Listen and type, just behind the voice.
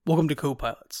Welcome to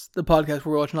Co-Pilots, the podcast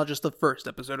where we watch not just the first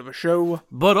episode of a show,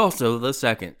 but also the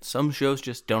second. Some shows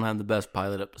just don't have the best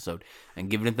pilot episode, and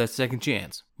giving it that second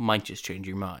chance might just change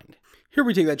your mind. Here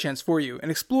we take that chance for you and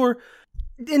explore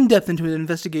in depth into an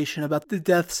investigation about the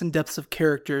depths and depths of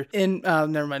character in,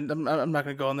 never mind, I'm not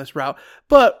going to go on this route,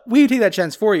 but we take that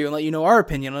chance for you and let you know our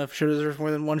opinion on if a show deserves more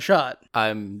than one shot.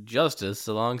 I'm Justice,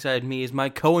 alongside me is my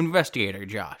co-investigator,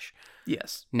 Josh.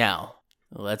 Yes. Now,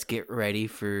 let's get ready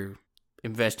for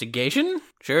investigation?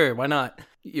 Sure, why not?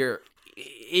 Your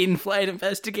in-flight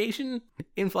investigation?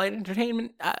 In-flight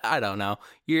entertainment? I don't know.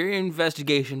 Your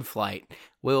investigation flight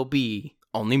will be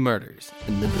Only Murders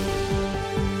in the Building.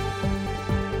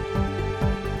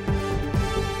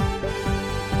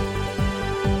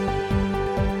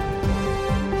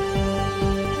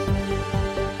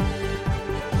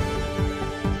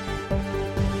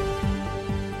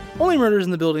 Only Murders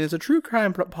in the Building is a true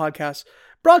crime podcast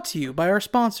brought to you by our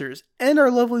sponsors and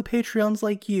our lovely Patreons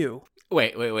like you.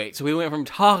 Wait. So we went from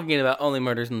talking about Only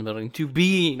Murders in the Building to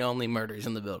being Only Murders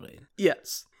in the Building.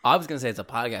 Yes. I was going to say it's a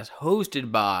podcast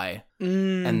hosted by,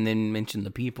 and then mention the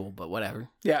people, but whatever.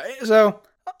 Yeah, so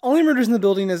Only Murders in the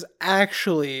Building is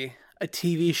actually a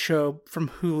TV show from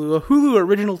Hulu, a Hulu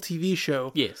original TV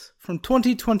show. Yes. From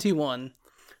 2021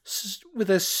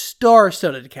 with a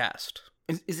star-studded cast.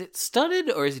 Is it studded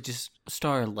or is it just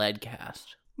star-led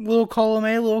cast? Little column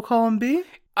A, little column B?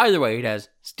 Either way, it has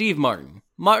Steve Martin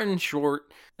Short,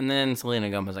 and then Selena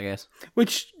Gomez, I guess.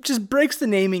 Which just breaks the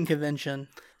naming convention.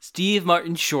 Steve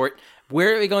Martin Short.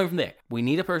 Where are we going from there? We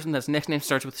need a person that's next name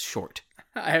starts with Short.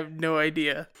 I have no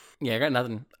idea. Yeah, I got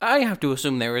nothing. I have to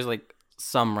assume there was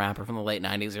some rapper from the late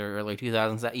 90s or early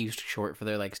 2000s that used Short for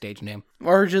their stage name.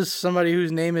 Or just somebody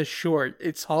whose name is Short.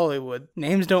 It's Hollywood.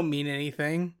 Names don't mean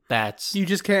anything. You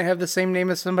just can't have the same name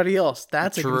as somebody else.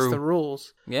 That's true. Against the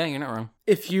rules. Yeah, you're not wrong.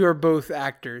 If you are both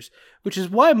actors. Which is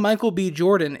why Michael B.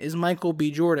 Jordan is Michael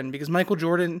B. Jordan. Because Michael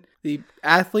Jordan, the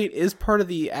athlete, is part of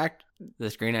the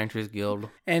Screen Actors Guild.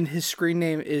 And his screen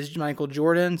name is Michael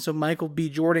Jordan. So Michael B.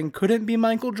 Jordan couldn't be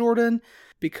Michael Jordan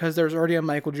because there's already a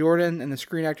Michael Jordan, and the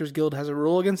Screen Actors Guild has a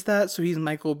rule against that, so he's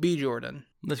Michael B. Jordan.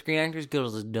 The Screen Actors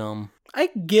Guild is dumb. I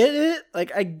get it.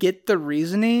 I get the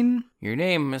reasoning. Your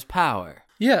name is power.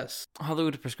 Yes.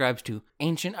 Hollywood prescribes to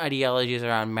ancient ideologies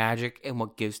around magic and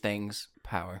what gives things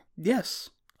power. Yes.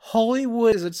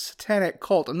 Hollywood is a satanic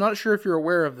cult. I'm not sure if you're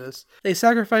aware of this. They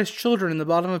sacrifice children in the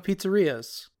bottom of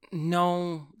pizzerias.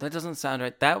 No, that doesn't sound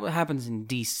right. That happens in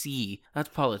D.C. That's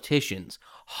politicians.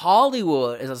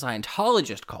 Hollywood is a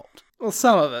Scientologist cult. Well,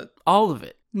 some of it. All of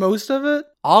it. Most of it?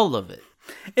 All of it.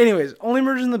 Anyways, Only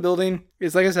Murders in the Building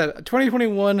is, like I said, a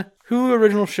 2021 Hulu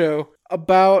original show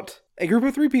about a group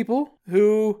of 3 people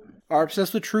who are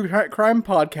obsessed with true crime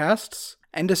podcasts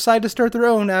and decide to start their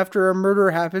own after a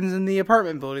murder happens in the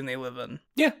apartment building they live in.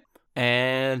 Yeah.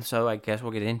 And so I guess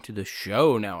we'll get into the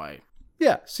show now.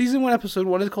 Yeah, season 1, episode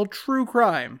 1 is called True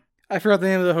Crime. I forgot the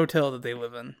name of the hotel that they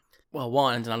live in. Well,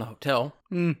 one, it's not a hotel.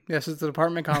 Yes, it's an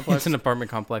apartment complex. It's an apartment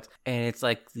complex. And it's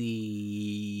like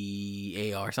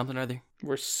the AR something or other.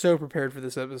 We're so prepared for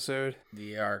this episode.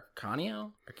 The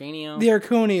Arcanio? The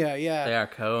Arconia, yeah. The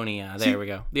Arconia. There we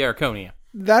go. The Arconia.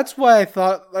 That's why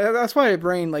my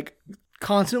brain,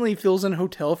 constantly fills in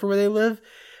hotel for where they live.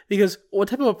 Because what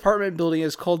type of apartment building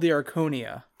is called the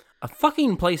Arconia? A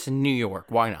fucking place in New York.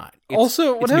 Why not?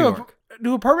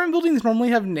 Do apartment buildings normally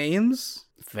have names?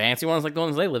 Fancy ones like the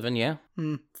ones they live in, yeah.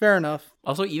 Fair enough.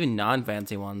 Also, even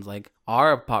non-fancy ones,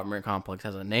 our apartment complex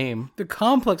has a name. The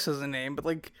complex has a name,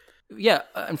 but yeah,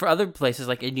 and for other places,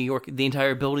 in New York, the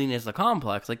entire building is a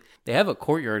complex. They have a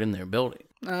courtyard in their building.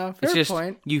 Fair it's just,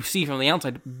 point. You see from the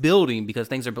outside building because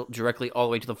things are built directly all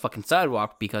the way to the fucking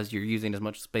sidewalk because you're using as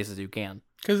much space as you can.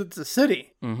 Because it's a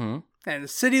city. Mm-hmm. And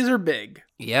cities are big.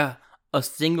 Yeah. A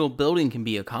single building can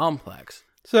be a complex.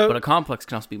 But a complex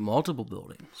can also be multiple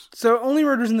buildings. So Only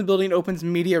Murders in the Building opens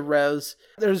media res.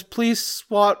 There's police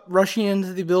SWAT rushing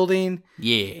into the building.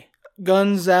 Yeah.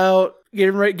 Guns out,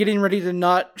 getting ready to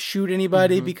not shoot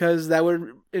anybody because that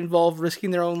would involve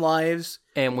risking their own lives.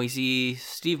 And we see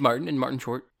Steve Martin and Martin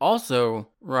Short also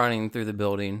running through the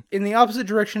building. In the opposite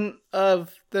direction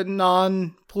of the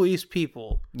non-police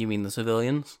people. You mean the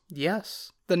civilians?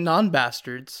 Yes. The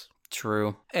non-bastards.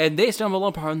 True. And they stumble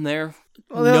upon their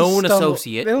known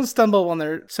associate. They don't stumble on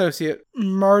their associate.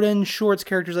 Martin Short's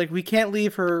character's we can't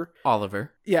leave her.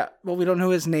 Oliver. Yeah, well, we don't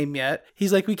know his name yet.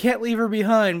 He's we can't leave her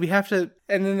behind. We have to.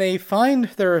 And then they find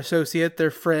their associate,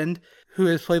 their friend, who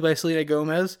is played by Selena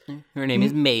Gomez. Her name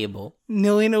is Mabel.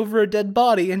 Kneeling over a dead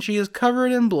body, and she is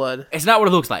covered in blood. It's not what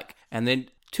it looks like. And then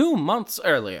 2 months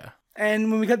earlier,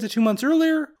 And when we cut to 2 months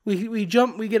earlier, we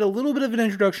get a little bit of an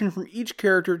introduction from each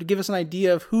character to give us an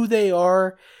idea of who they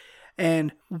are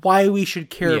and why we should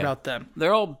care about them.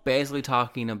 They're all basically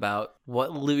talking about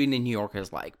what living in New York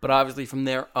is like, but obviously from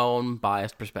their own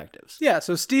biased perspectives. Yeah,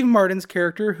 so Steve Martin's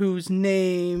character, whose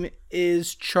name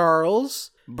is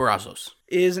Charles Brazos,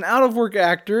 is an out-of-work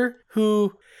actor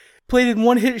who played in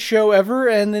one hit show ever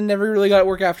and then never really got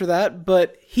work after that.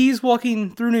 But he's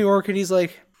walking through New York and he's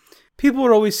like, people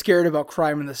are always scared about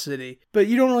crime in the city, but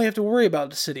you don't really have to worry about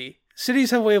the city.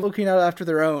 Cities have a way of looking out after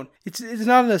their own. It's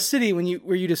not in a city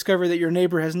where you discover that your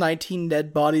neighbor has 19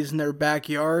 dead bodies in their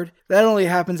backyard. That only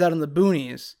happens out in the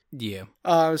boonies. Yeah.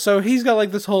 So he's got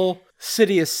like this whole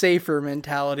city is safer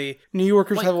mentality. New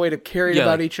Yorkers have a way to carry it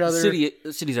about each other.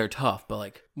 Cities are tough, but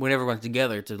like when everyone's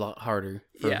together, it's a lot harder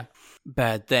for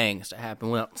bad things to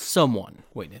happen without someone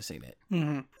witnessing it.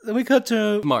 Mm-hmm. Then we cut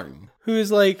to Martin, who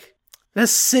is like, the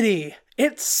city,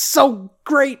 it's so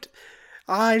great.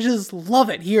 I just love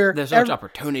it here. There's so much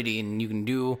opportunity and you can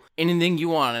do anything you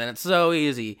want and it's so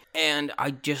easy. And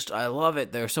I love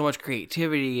it. There's so much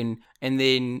creativity and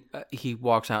then he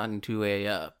walks out into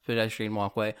a pedestrian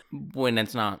walkway when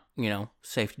it's not,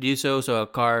 safe to do so. So a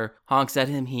car honks at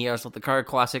him. He yells at the car.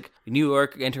 Classic New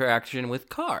York interaction with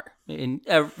car.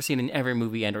 Seen in every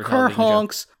movie and or car television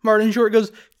honks. Show. Martin Short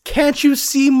goes, "Can't you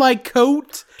see my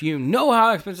coat? Do you know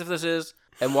how expensive this is?"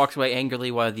 And walks away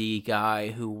angrily while the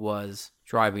guy who was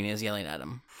driving is yelling at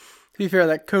him. To be fair,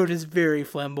 that coat is very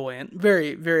flamboyant.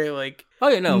 Very, very, like, oh,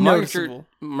 yeah, no. noticeable.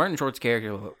 Martin Short's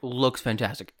character looks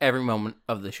fantastic every moment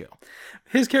of the show.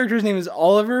 His character's name is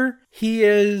Oliver. He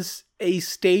is a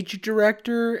stage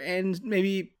director and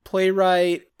maybe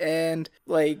playwright and,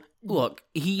 like... Look,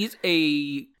 he's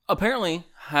apparently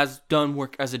has done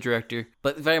work as a director,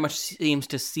 but very much seems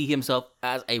to see himself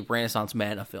as a Renaissance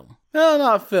man of film. No,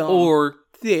 not film. Or...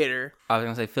 theater. I was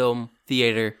going to say film,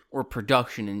 theater, or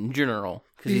production in general.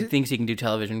 Because he thinks he can do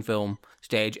television, film,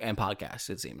 stage, and podcasts,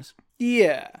 it seems.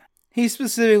 Yeah. He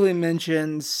specifically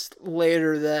mentions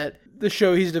later that the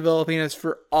show he's developing is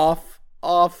for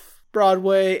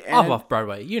off-Broadway.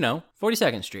 Off-Broadway,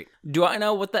 42nd Street. Do I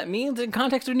know what that means in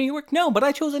context of New York? No, but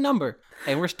I chose a number,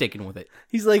 and we're sticking with it.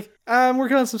 He's like, I'm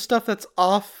working on some stuff that's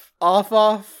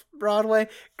off-Broadway.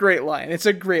 Great line. It's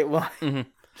a great line.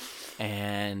 Mm-hmm.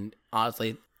 And...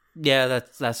 honestly, yeah,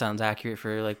 that sounds accurate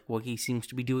for like what he seems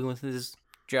to be doing with his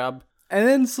job. And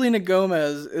then Selena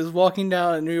Gomez is walking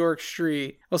down a New York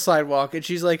street, a sidewalk, and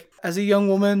she's like, as a young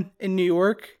woman in New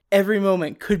York, every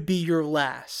moment could be your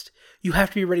last. You have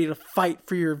to be ready to fight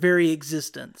for your very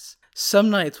existence. Some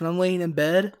nights when I'm laying in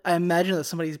bed, I imagine that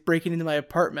somebody's breaking into my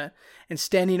apartment and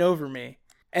standing over me.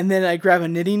 And then I grab a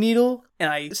knitting needle and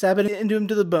I stab it into him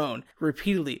to the bone,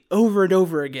 repeatedly, over and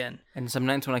over again. And some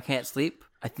nights when I can't sleep,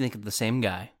 I think of the same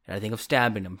guy, and I think of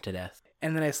stabbing him to death.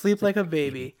 And then I sleep like a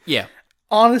baby. Yeah.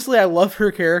 Honestly, I love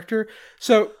her character.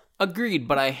 So agreed,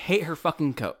 but I hate her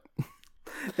fucking coat.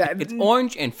 It's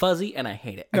orange and fuzzy, and I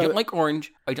hate it. I don't like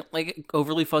orange. I don't like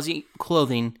overly fuzzy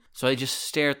clothing, so I just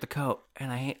stare at the coat,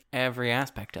 and I hate every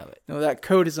aspect of it. No, that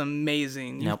coat is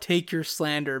amazing. Nope. You take your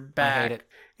slander back. I hate it.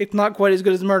 It's not quite as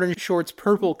good as Martin Short's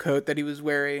purple coat that he was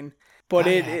wearing. But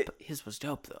but his was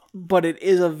dope though. But it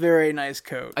is a very nice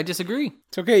coat. I disagree.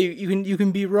 It's okay. You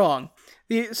can be wrong.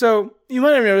 So you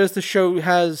might have noticed the show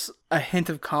has a hint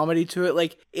of comedy to it.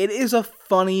 Like, it is a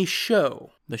funny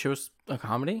show. The show's a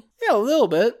comedy? Yeah, a little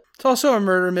bit. It's also a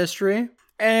murder mystery,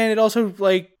 and it also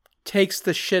like takes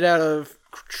the shit out of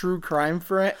true crime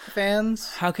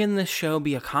fans. How can this show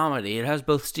be a comedy? It has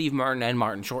both Steve Martin and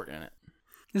Martin Short in it.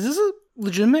 Is this a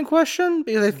legitimate question?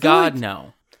 Because I feel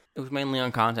no. It was mainly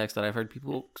on context that I've heard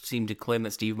people seem to claim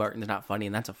that Steve Martin is not funny,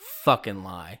 and that's a fucking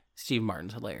lie. Steve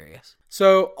Martin's hilarious.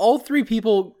 So all three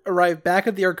people arrive back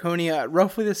at the Arconia at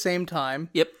roughly the same time.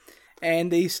 Yep.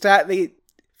 And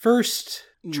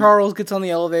Charles gets on the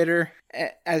elevator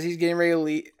as he's getting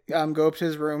ready to go up to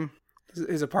his room,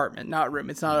 his apartment. Not room.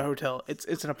 It's not a hotel.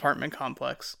 It's an apartment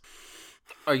complex.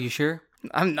 Are you sure?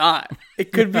 I'm not.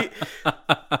 It could be.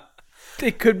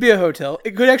 It could be a hotel.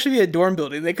 It could actually be a dorm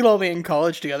building. They could all be in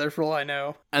college together for all I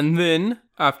know. And then,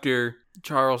 after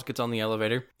Charles gets on the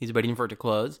elevator, he's waiting for it to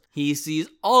close. He sees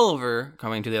Oliver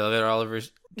coming to the elevator.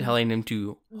 Oliver's telling him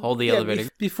to hold the elevator.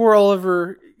 Before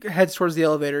Oliver heads towards the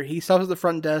elevator, he stops at the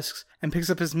front desks and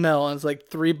picks up his mail, and it's like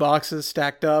 3 boxes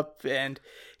stacked up, and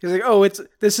he's like, "Oh,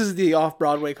 this is the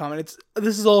off-Broadway comment.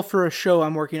 This is all for a show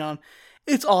I'm working on.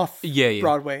 It's off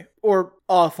Broadway or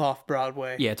off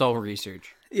Broadway. Yeah, it's all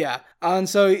research." Yeah, and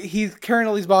so he's carrying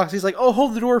all these boxes. He's like, "Oh,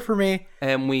 hold the door for me."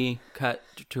 And we cut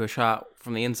to a shot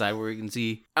from the inside where you can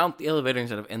see out the elevator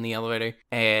instead of in the elevator.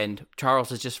 And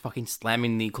Charles is just fucking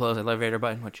slamming the close elevator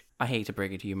button, which I hate to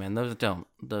break it to you, man. Those don't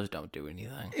do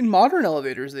anything. In modern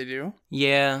elevators, they do.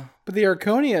 Yeah. But the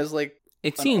Arconia is like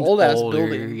It an seems old-ass older,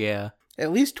 building. yeah.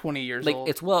 At least 20 years Like, old.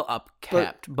 it's well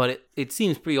upkept, but it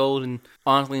seems pretty old, and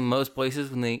honestly, most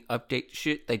places, when they update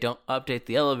shit, they don't update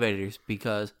the elevators,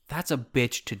 because that's a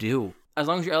bitch to do. As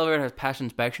long as your elevator has passed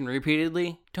inspection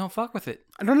repeatedly, don't fuck with it.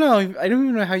 I don't know. I don't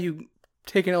even know how you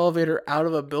take an elevator out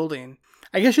of a building.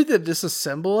 I guess you have to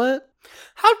disassemble it.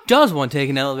 How does one take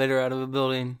an elevator out of a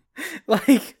building?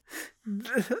 Like...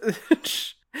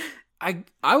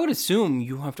 I would assume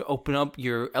you have to open up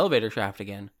your elevator shaft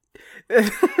again.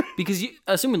 Because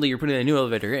assumedly you're putting a new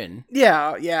elevator in.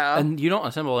 Yeah. And you don't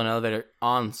assemble an elevator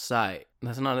on site.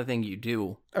 That's not a thing you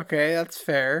do. Okay, that's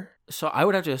fair. So I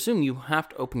would have to assume you have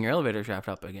to open your elevator shaft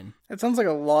up again. That sounds like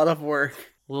a lot of work.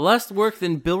 Less work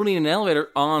than building an elevator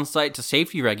on site to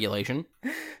safety regulation.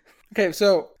 Okay,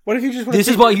 so what if you just want This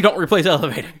is why you don't replace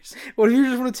elevators. What if you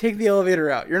just want to take the elevator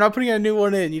out? You're not putting a new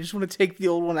one in. You just want to take the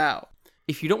old one out.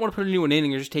 If you don't want to put a new one in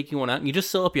and you're just taking one out, you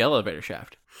just fill up your elevator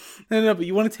shaft. No, but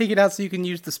you want to take it out so you can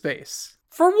use the space.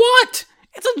 For what?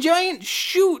 It's a giant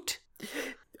chute.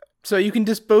 So you can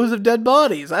dispose of dead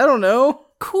bodies. I don't know.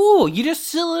 Cool, you just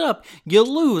seal it up. You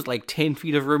lose like 10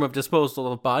 feet of room of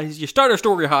disposal of bodies. You start a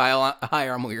story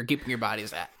higher on where you're keeping your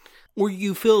bodies at. Or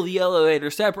you fill the elevator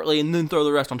separately and then throw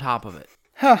the rest on top of it.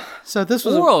 Huh. So this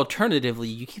was... Or alternatively,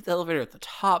 you keep the elevator at the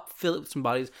top, fill it with some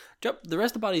bodies, drop the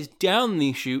rest of the bodies down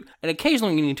the chute, and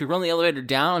occasionally you need to run the elevator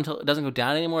down until it doesn't go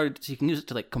down anymore, so you can use it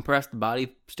to like compress the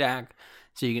body stack,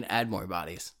 so you can add more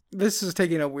bodies. This is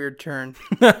taking a weird turn.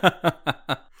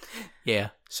 Yeah.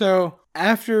 So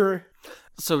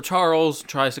Charles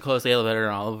tries to close the elevator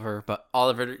on Oliver, but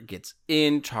Oliver gets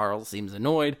in, Charles seems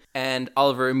annoyed, and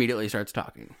Oliver immediately starts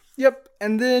talking. Yep,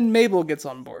 and then Mabel gets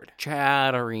on board.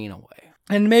 Chattering away.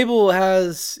 And Mabel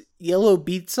has yellow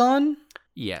beats on,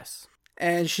 Yes.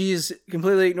 and she's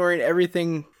completely ignoring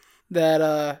everything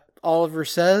that Oliver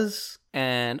says.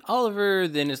 And Oliver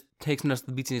then takes notice of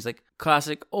the beats and he's like,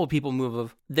 classic old people move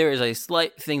of, there is a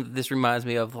slight thing that this reminds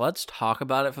me of. Let's talk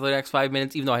about it for the next 5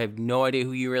 minutes, even though I have no idea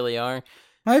who you really are.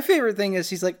 My favorite thing is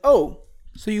he's like, oh,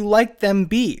 so you like them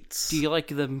beats. Do you like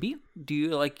them beat? Do you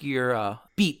like your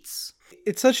beats?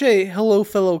 It's such a hello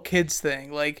fellow kids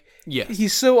thing. Like, Yes.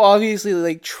 he's so obviously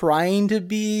like trying to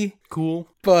be Cool.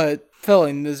 but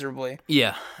failing miserably.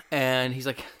 Yeah. And he's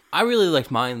like, I really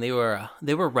liked mine. They were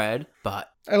red,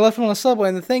 but I left him on a subway,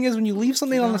 and the thing is, when you leave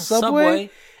something on a subway,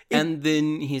 and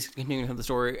then he's continuing with the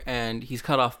story, and he's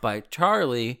cut off by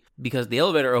Charlie because the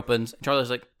elevator opens. And Charlie's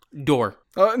like, door.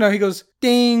 oh no, he goes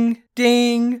ding,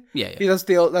 ding. Yeah. That's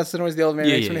the noise the elevator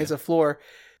makes when it hits a floor.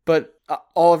 But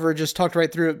Oliver just talked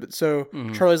right through it. But so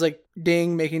Charlie's like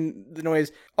ding, making the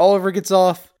noise. Oliver gets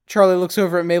off. Charlie looks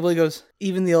over at Mabel. He goes,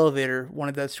 even the elevator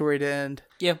wanted that story to end.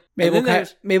 Yeah.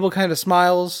 Mabel kind of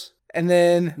smiles. And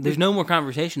then There's no more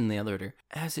conversation in the elevator,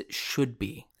 as it should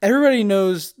be. everybody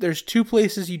knows there's two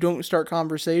places you don't start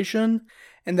conversation.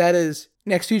 And that is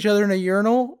next to each other in a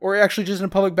urinal, or actually just in a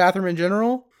public bathroom in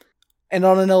general, and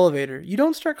on an elevator. You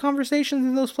don't start conversations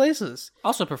in those places.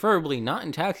 Also, preferably not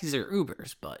in taxis or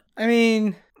Ubers, but I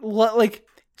mean, like,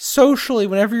 socially,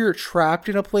 whenever you're trapped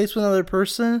in a place with another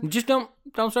person, just don't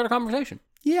start a conversation.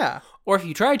 yeah. Or if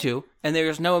you try to, and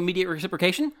there's no immediate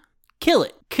reciprocation, kill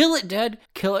it. Kill it dead.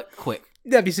 Kill it quick.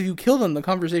 Yeah, because if you kill them, the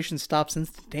conversation stops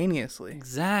instantaneously.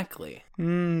 Exactly.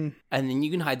 Mm. And then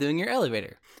you can hide them in your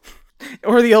elevator.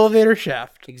 Or the elevator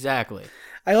shaft. Exactly.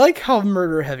 I like how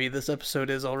murder heavy this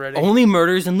episode is already. Only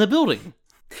murders in the building.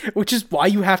 Which is why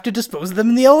you have to dispose of them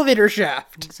in the elevator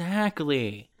shaft.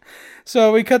 Exactly.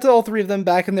 So we cut to all three of them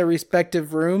back in their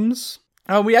respective rooms.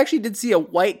 We actually did see a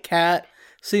white cat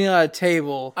sitting on a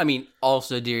table. I mean,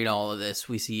 also during all of this,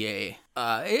 we see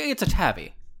it's a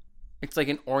tabby. It's like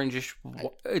an orange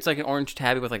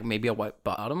tabby with like maybe a white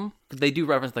bottom. They do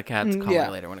reference the cat's color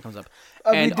later when it comes up.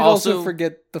 And we did also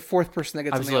forget the fourth person that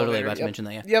gets I in was the literally elevator. about to mention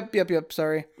that, yeah. Yep,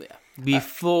 sorry. Yeah.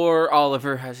 Before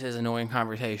Oliver has his annoying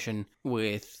conversation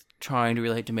with trying to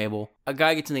relate to Mabel, a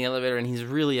guy gets in the elevator and he's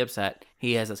really upset.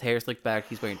 He has his hair slicked back,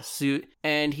 he's wearing a suit,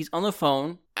 and he's on the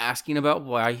phone asking about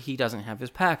why he doesn't have his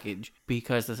package,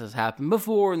 because this has happened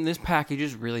before and this package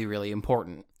is really, really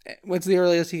important. What's the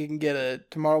earliest he can get it?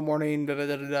 Tomorrow morning,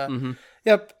 da-da-da-da-da. Mm-hmm.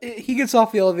 Yep, he gets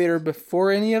off the elevator before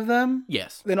any of them.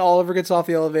 Yes. Then Oliver gets off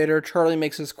the elevator, Charlie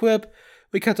makes his quip.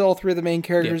 We cut to all three of the main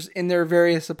characters in their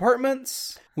various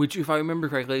apartments. Which, if I remember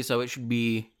correctly, so it should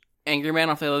be Angry Man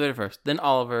off the elevator first, then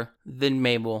Oliver, then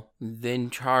Mabel,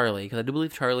 then Charlie, because I do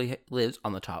believe Charlie lives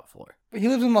on the top floor. He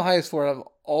lives on the highest floor of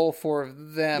all four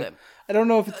of them. Yeah. I don't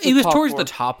know if it's He was towards floor. the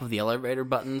top of the elevator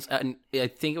buttons, and I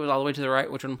think it was all the way to the right,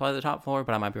 which would imply the top floor,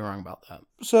 but I might be wrong about that.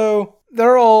 So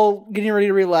they're all getting ready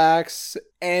to relax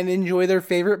and enjoy their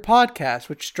favorite podcast,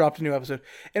 which dropped a new episode.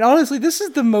 And honestly, this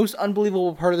is the most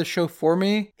unbelievable part of the show for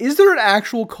me. Is there an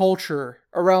actual culture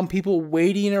around people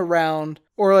waiting around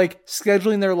or like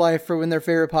scheduling their life for when their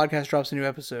favorite podcast drops a new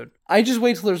episode? I just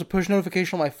wait till there's a push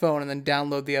notification on my phone and then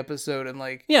download the episode and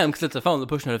like... Yeah, because it's a phone, the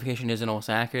push notification isn't always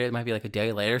accurate. It might be like a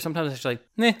day later. Sometimes it's like,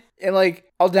 meh. And like,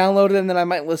 I'll download it and then I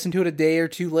might listen to it a day or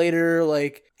two later.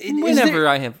 Like, Whenever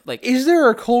I have, like... Is there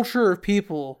a culture of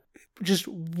people just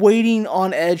waiting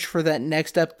on edge for that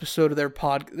next episode of their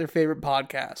favorite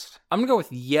podcast? I'm going to go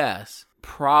with yes,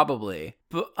 probably.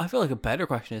 But I feel like a better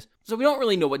question is, so we don't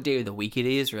really know what day of the week it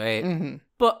is, right? Mm-hmm.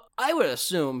 But I would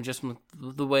assume, just from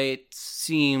the way it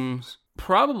seems,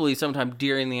 probably sometime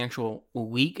during the actual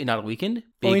week and not a weekend.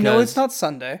 Well, we know it's not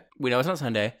Sunday. We know it's not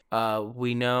Sunday.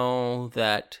 We know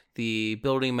that the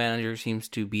building manager seems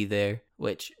to be there,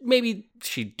 which maybe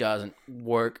she doesn't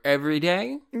work every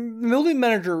day. The building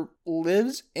manager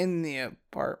lives in the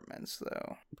apartments,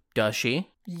 though. Does she?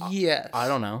 Yes. I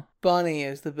don't know. Bunny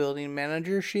is the building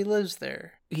manager. She lives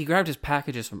there. He grabbed his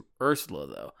packages from Ursula,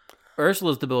 though.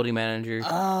 Ursula's the building manager.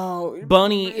 Oh.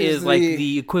 Bunny is like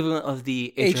the equivalent of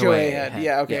the HOA head.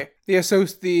 Yeah, okay. Yeah.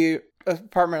 The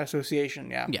apartment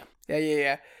association, yeah. Yeah.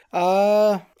 Yeah.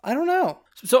 I don't know.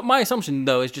 So my assumption,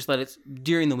 though, is just that it's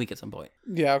during the week at some point.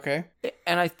 Yeah, okay.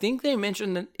 And I think they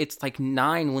mentioned that it's like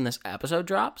 9 when this episode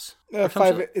drops.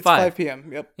 5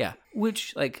 p.m. Yep. Yeah.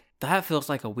 Which, like, that feels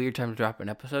like a weird time to drop an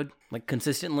episode. Like,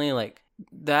 consistently, like,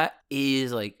 that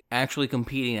is, like, actually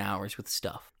competing hours with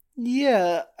stuff.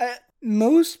 Yeah.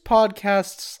 Most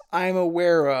podcasts I'm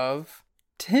aware of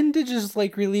tend to just,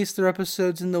 like, release their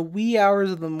episodes in the wee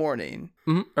hours of the morning.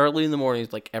 Mm-hmm. Early in the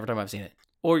mornings, like, every time I've seen it.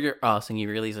 Or you're us and you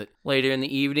release it later in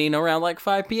the evening around like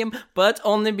 5 p.m. But it's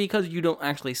only because you don't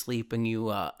actually sleep and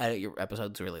you edit your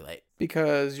episodes really late.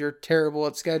 Because you're terrible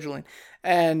at scheduling.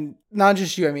 And not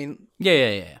just you, I mean...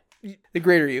 Yeah. The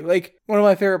greater you. Like, one of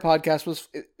my favorite podcasts was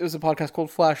a podcast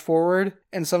called Flash Forward.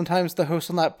 And sometimes the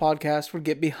host on that podcast would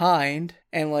get behind.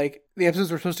 And like, the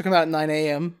episodes were supposed to come out at 9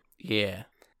 a.m. Yeah.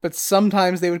 But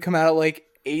sometimes they would come out at like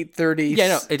 8:30. Yeah,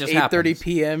 no, it just 8:30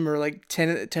 p.m. or like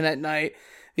 10 at night.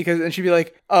 And she'd be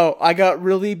like, "Oh, I got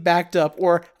really backed up,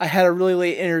 or I had a really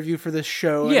late interview for this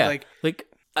show." Yeah, and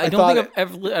I don't think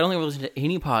I've listened to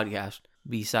any podcast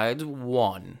besides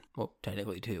one, well,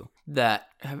 technically two, that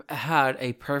have had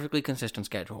a perfectly consistent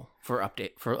schedule for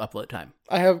upload time.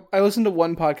 I listened to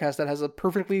one podcast that has two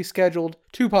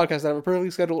podcasts that have a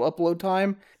perfectly scheduled upload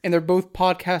time, and they're both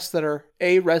podcasts that are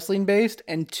A, wrestling based,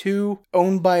 and 2,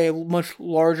 owned by a much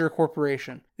larger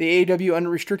corporation. The AEW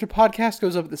Unrestricted podcast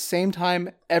goes up at the same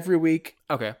time every week.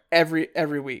 Okay.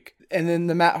 Every week. And then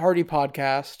the Matt Hardy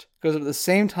podcast goes up at the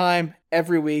same time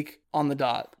every week on the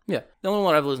dot. Yeah. The only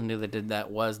one I've listened to that did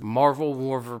that was Marvel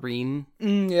Wolverine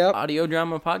yep. audio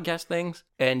drama podcast things.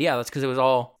 And yeah, that's because it was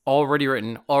all already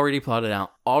written, already plotted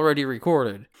out, already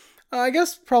recorded. I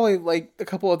guess probably like a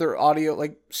couple other audio,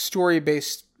 like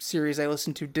story-based series I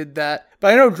listened to did that.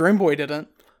 But I know Dream Boy didn't.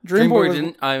 Dream Boy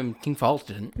didn't. King Falls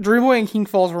didn't. Dream Boy and King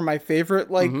Falls were my favorite.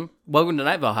 Like, Welcome to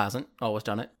Night Vale hasn't always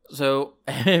done it. So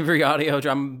every audio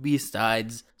drama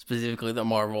besides specifically the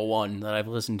Marvel one that I've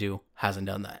listened to hasn't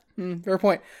done that. Fair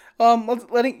point.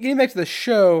 Getting back to the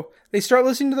show, they start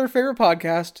listening to their favorite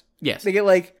podcast. Yes. They get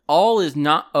like, All Is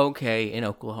Not Okay in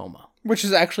Oklahoma. which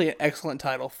is actually an excellent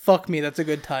title. Fuck me, that's a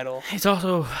good title. It's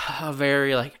also a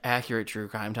very like accurate true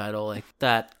crime title. Like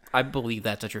that, I believe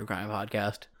that's a true crime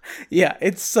podcast. Yeah,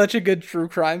 it's such a good true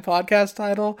crime podcast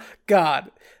title.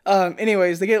 God.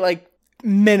 Anyways, they get like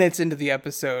minutes into the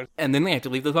episode. And then they have to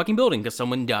leave the fucking building because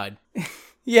someone died.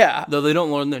 Yeah. Though they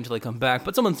don't learn that until they come back.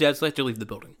 But someone's dead, so they have to leave the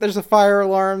building. There's a fire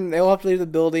alarm. They all have to leave the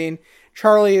building.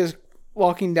 Charlie is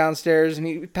walking downstairs and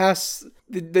he passes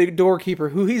the doorkeeper,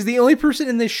 who he's the only person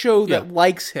in this show that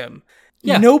likes him.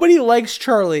 Yeah. Nobody likes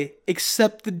Charlie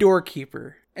except the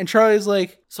doorkeeper. And Charlie's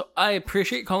like... So I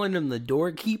appreciate calling him the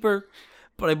doorkeeper,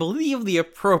 but I believe the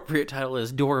appropriate title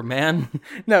is doorman.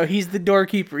 No, he's the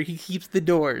doorkeeper. He keeps the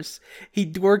doors. He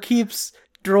doorkeeps,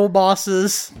 drill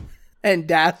bosses, and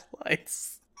dash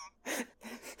lights.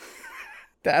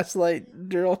 Dash light,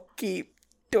 drill, keep,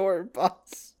 door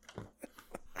boss.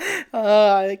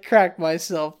 I cracked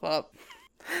myself up.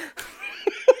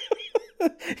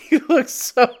 You look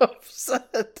so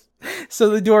upset. So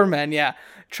the doorman, yeah.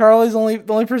 Charlie's the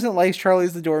only person that likes Charlie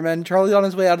is the doorman. Charlie's on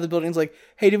his way out of the building. He's like,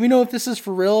 hey, do we know if this is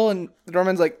for real? And the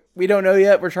doorman's like, we don't know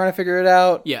yet. We're trying to figure it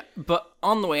out. Yeah, but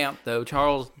on the way out, though,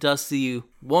 Charles does see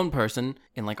one person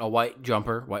in like a white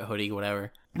jumper, white hoodie,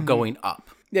 whatever, going up.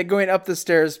 Yeah, going up the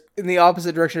stairs in the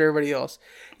opposite direction of everybody else.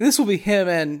 This will be him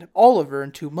and Oliver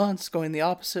in 2 months going the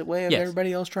opposite way of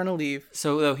everybody else trying to leave.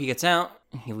 So though he gets out,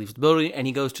 he leaves the building, and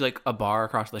he goes to like a bar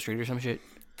across the street or some shit.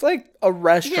 It's like a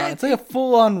restaurant. Yeah, it's like a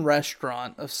full-on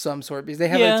restaurant of some sort because they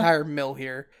have an entire mill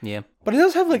here. Yeah. But it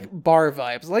does have like bar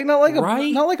vibes. Like not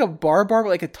like a bar, but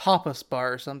like a tapas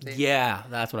bar or something. Yeah,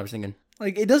 that's what I was thinking.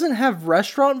 Like it doesn't have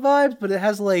restaurant vibes, but it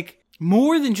has like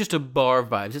more than just a bar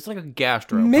vibes. It's like a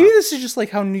gastro. Maybe pub. this is just like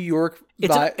how New York.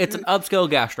 It's an upscale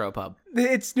gastro pub.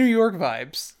 It's New York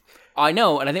vibes. I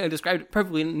know, and I think I described it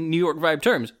perfectly in New York vibe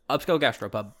terms. Upscale gastro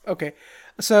pub. Okay,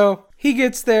 so he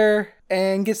gets there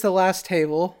and gets the last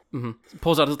table. Mm-hmm.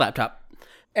 Pulls out his laptop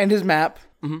and his map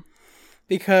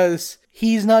because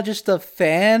he's not just a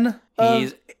fan.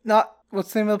 He's not.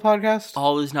 What's the name of the podcast?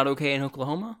 All Is Not Okay in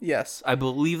Oklahoma? Yes. I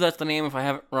believe that's the name if I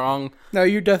have it wrong. No,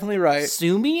 you're definitely right.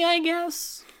 Sue me, I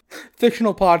guess?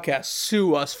 Fictional podcast.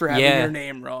 Sue us for having your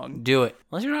name wrong. Do it.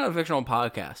 Unless you're not a fictional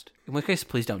podcast. In which case,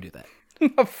 please don't do that.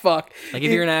 Oh, fuck. Like,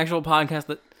 if you're an actual podcast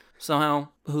that somehow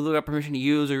Hulu got permission to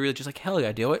use, or you're really just like, hell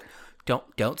yeah, do it.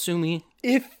 Don't sue me.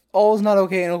 If All Is Not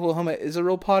Okay in Oklahoma is a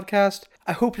real podcast,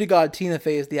 I hope to God Tina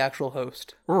Fey is the actual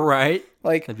host. Right?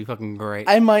 Like, that'd be fucking great.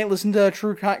 I might listen to a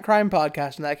true crime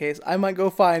podcast in that case. I might go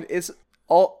find It's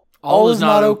All Is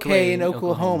Not Okay in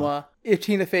Oklahoma if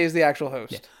Tina Fey is the actual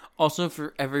host. Yeah. Also,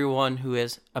 for everyone who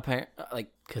is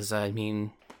because I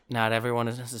mean, not everyone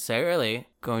is necessarily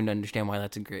going to understand why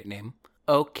that's a great name.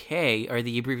 Okay are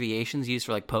the abbreviations used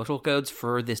for like postal codes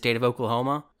for the state of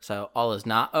Oklahoma. So all is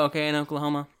not okay in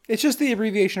Oklahoma. It's just the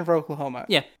abbreviation for Oklahoma.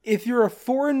 Yeah. If you're a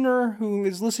foreigner who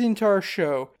is listening to our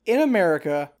show, in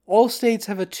America, all states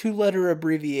have a 2-letter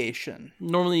abbreviation.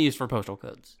 Normally used for postal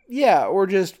codes. Yeah, or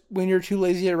just when you're too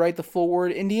lazy to write the full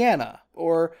word Indiana.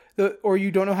 Or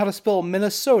you don't know how to spell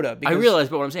Minnesota. I realize,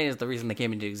 but what I'm saying is the reason they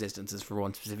came into existence is for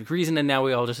one specific reason, and now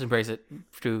we all just embrace it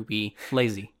to be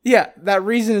lazy. Yeah, that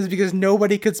reason is because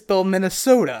nobody could spell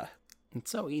Minnesota.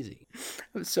 It's so easy.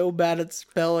 I'm so bad at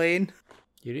spelling.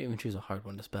 You didn't even choose a hard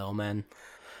one to spell, man.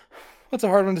 What's a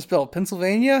hard one to spell?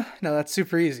 Pennsylvania? No, that's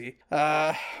super easy.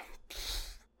 No.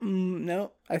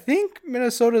 I think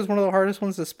Minnesota is one of the hardest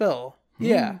ones to spell.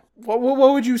 Yeah. What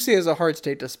would you say is a hard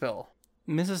state to spell?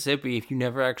 Mississippi, if you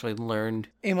never actually learned...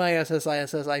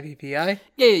 Mississippi.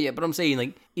 Yeah, but I'm saying,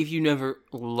 like, if you never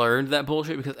learned that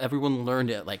bullshit, because everyone learned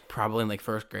it, like, probably in, like,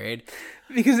 first grade.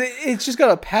 Because it's just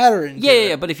got a pattern.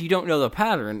 Yeah, but if you don't know the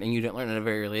pattern, and you didn't learn it at a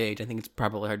very early age, I think it's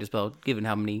probably hard to spell, given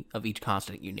how many of each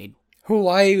consonant you need.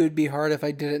 Hawaii would be hard if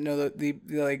I didn't know the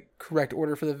like, correct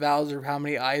order for the vowels or how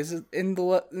many I's in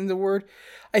the word.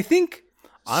 I think...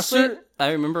 Honestly,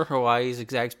 I remember Hawaii's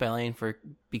exact spelling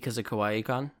because of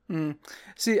KawaiiCon.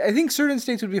 See, I think certain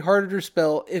states would be harder to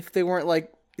spell if they weren't,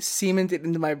 like, cemented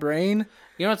into my brain.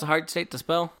 You know what's a hard state to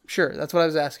spell? Sure, that's what I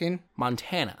was asking.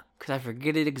 Montana, because I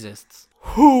forget it exists.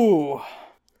 Whew.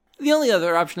 The only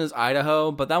other option is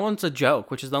Idaho, but that one's a joke,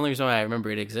 which is the only reason why I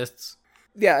remember it exists.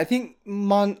 Yeah, I think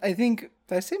did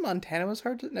I say Montana was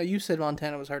hard to... No, you said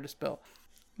Montana was hard to spell.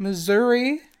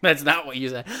 Missouri. That's not what you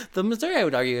said. The Missouri, I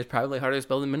would argue, is probably harder to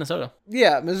spell than Minnesota.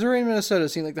 Yeah, Missouri and Minnesota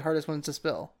seem like the hardest ones to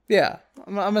spell. Yeah,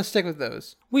 I'm going to stick with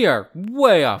those. We are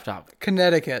way off topic.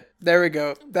 Connecticut. There we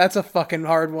go. That's a fucking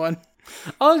hard one.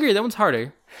 I'll agree, that one's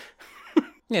harder.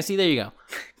 Yeah, see, there you go.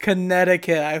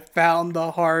 Connecticut. I found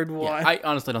the hard one. Yeah, I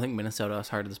honestly don't think Minnesota is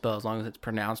hard to spell as long as it's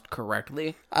pronounced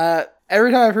correctly.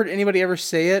 Every time I've heard anybody ever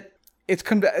say it, it's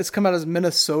come out as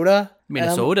Minnesota.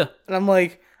 Minnesota. And I'm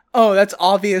like... Oh, that's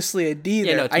obviously a D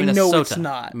there. Yeah, no, it's I Minnesota. know it's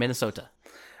not. Minnesota.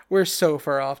 We're so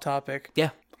far off topic. Yeah.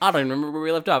 I don't even remember where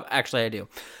we left off. Actually, I do.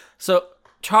 So,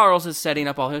 Charles is setting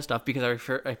up all his stuff because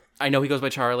I know he goes by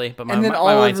Charlie, but my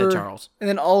mind said Charles. And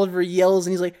then Oliver yells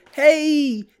and he's like,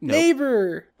 hey,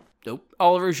 neighbor. Nope.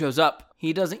 Oliver shows up.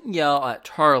 He doesn't yell at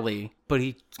Charlie, but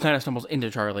he kind of stumbles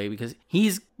into Charlie because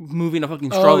he's moving a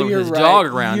fucking stroller with his dog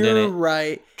around in it. You're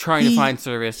right. Trying to find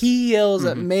service. He yells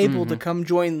at Mabel to come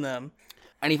join them.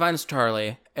 And he finds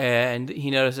Charlie, and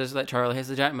he notices that Charlie has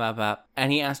the giant map app,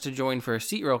 and he asks to join for a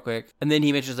seat real quick, and then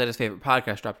he mentions that his favorite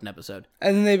podcast dropped an episode.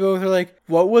 And then they both are like,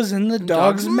 what was in the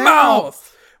dog's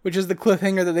mouth? Which is the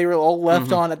cliffhanger that they were all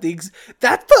left on at the...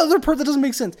 That's the other part that doesn't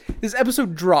make sense. This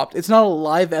episode dropped. It's not a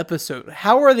live episode.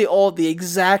 How are they all at the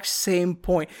exact same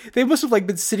point? They must have, like,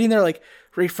 been sitting there, like,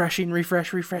 refresh,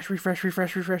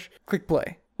 click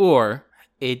play. Or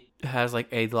it has, like,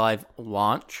 a live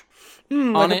launch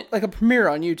on it. Like a premiere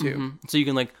on YouTube. So you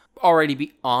can, like, already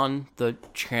be on the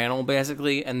channel,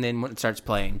 basically, and then when it starts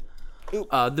playing.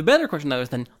 The better question, though, is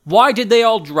then, why did they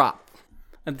all drop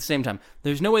at the same time?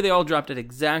 There's no way they all dropped at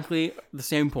exactly the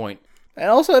same point. And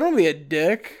also, I don't be a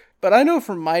dick, but I know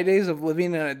from my days of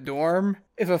living in a dorm,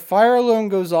 if a fire alarm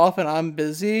goes off and I'm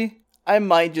busy, I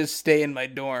might just stay in my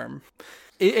dorm.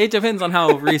 It depends on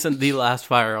how recent the last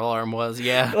fire alarm was,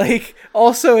 yeah. Like,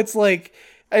 also, it's like,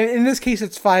 in this case,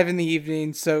 it's 5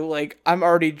 p.m, so, like, I'm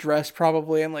already dressed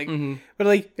probably, and, like, but,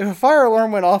 like, if a fire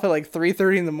alarm went off at, like,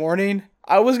 3:30 in the morning,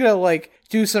 I was gonna, like,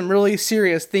 do some really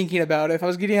serious thinking about it if I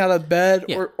was getting out of bed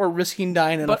or risking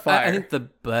dying in a fire. I think the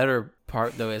better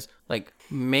part, though, is, like,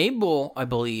 Mabel, I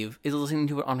believe, is listening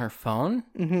to it on her phone,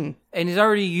 and is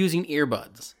already using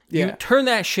earbuds. Yeah. You turn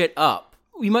that shit up.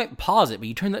 You might pause it, but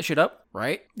you turn that shit up,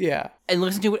 right? Yeah. And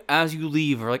listen to it as you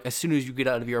leave, or, like, as soon as you get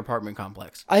out of your apartment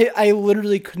complex. I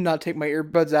literally could not take my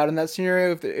earbuds out in that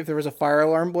scenario if there was a fire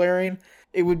alarm blaring.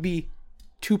 It would be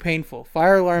too painful.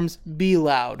 Fire alarms, be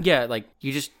loud. Yeah, like,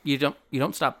 you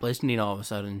don't stop listening all of a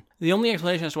sudden. The only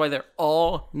explanation as to why they're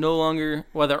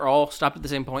all stopped at the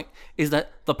same point is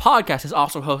that the podcast is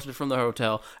also hosted from the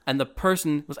hotel, and the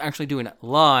person was actually doing it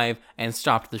live and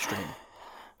stopped the stream.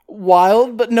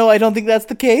 Wild, but no, I don't think that's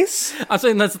the case. I'm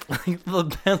saying that's, like,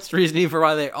 the best reasoning for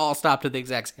why they all stopped at the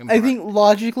exact same time. I think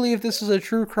logically, if this is a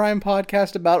true crime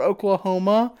podcast about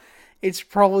Oklahoma, it's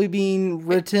probably being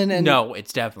written and... No,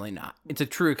 it's definitely not. It's a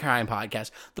true crime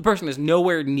podcast. The person is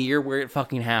nowhere near where it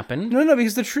fucking happened. No,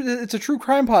 because it's a true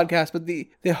crime podcast, but the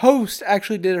host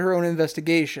actually did her own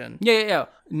investigation. Yeah.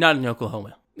 Not in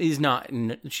Oklahoma.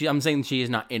 I'm saying she is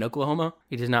not in Oklahoma.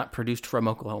 It is not produced from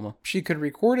Oklahoma. She could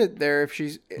record it there if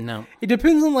she's... No. It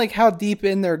depends on, like, how deep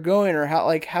in they're going or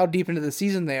how deep into the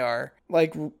season they are.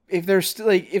 Like, if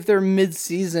they're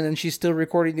mid-season and she's still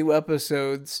recording new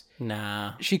episodes...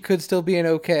 Nah. She could still be in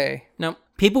OK. No.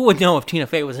 People would know if Tina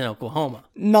Fey was in Oklahoma.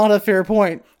 Not a fair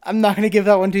point. I'm not going to give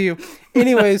that one to you.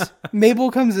 Anyways, Mabel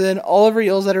comes in, Oliver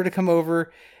yells at her to come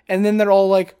over, and then they're all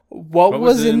like, what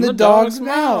was in the dog's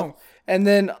mouth? And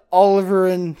then Oliver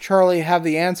and Charlie have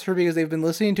the answer because they've been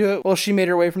listening to it while she made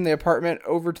her way from the apartment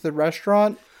over to the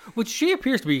restaurant. Which she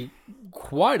appears to be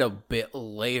quite a bit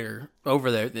later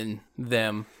over there than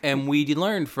them. And we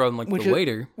learned from, like, the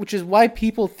waiter. Which is why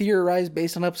people theorize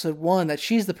based on episode 1 that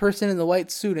she's the person in the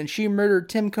white suit and she murdered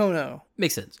Tim Kono.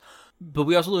 Makes sense. But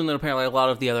we also learned that apparently a lot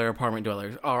of the other apartment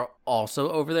dwellers are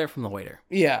also over there from the waiter.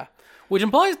 Yeah. Which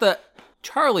implies that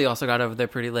Charlie also got over there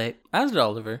pretty late, as did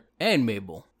Oliver and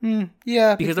Mabel.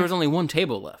 Yeah. Because there was only one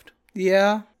table left.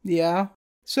 Yeah.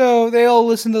 So they all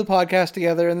listen to the podcast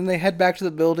together, and then they head back to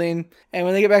the building. And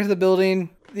when they get back to the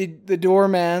building, the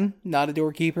doorman, not a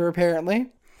doorkeeper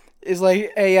apparently, is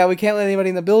like, hey, yeah, we can't let anybody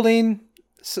in the building.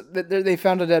 So they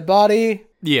found a dead body.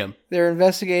 Yeah. They're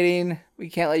investigating. We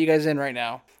can't let you guys in right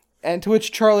now. And to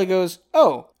which Charlie goes,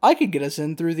 oh, I could get us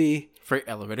in through the... freight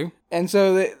elevator. And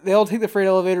so they all take the freight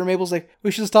elevator. Mabel's like,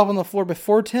 we should stop on the floor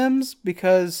before Tim's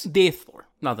because... The 8th floor,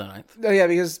 not the 9th. Oh, yeah,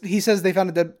 because he says they found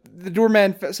a dead... The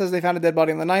doorman says they found a dead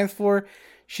body on the 9th floor.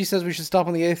 She says we should stop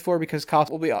on the 8th floor because cops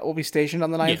will be stationed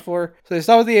on the 9th floor. So they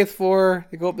stop at the 8th floor,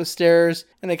 they go up the stairs,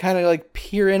 and they kind of, like,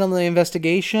 peer in on the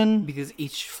investigation. Because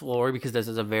each floor, because this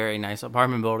is a very nice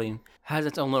apartment building, has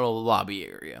its own little lobby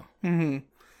area. Mm-hmm.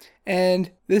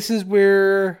 And this is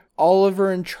where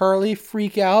Oliver and Charlie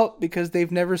freak out because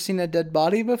they've never seen a dead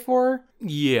body before.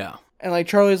 Yeah. And, like,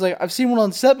 Charlie's like, I've seen one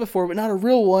on set before, but not a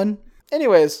real one.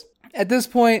 Anyways, at this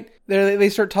point, they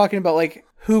start talking about, like,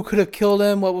 who could have killed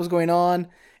him, what was going on.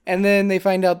 And then they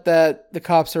find out that the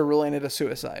cops are ruling it a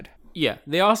suicide. Yeah.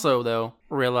 They also, though,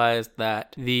 realized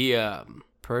that the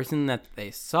person that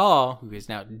they saw, who is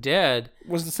now dead...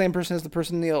 was the same person as the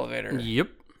person in the elevator. Yep.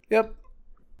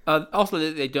 Also,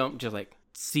 they don't just, like,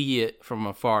 see it from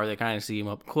afar. They kind of see him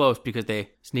up close because they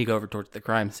sneak over towards the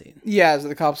crime scene. Yeah, as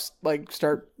the cops, like,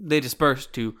 start... They disperse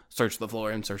to search the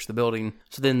floor and search the building.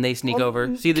 So then they sneak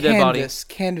over, see the dead body.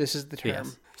 Canvas is the term.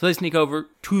 Yes. So they sneak over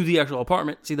to the actual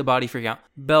apartment, see the body, freak out,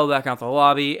 bail back out the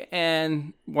lobby,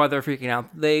 and while they're freaking out,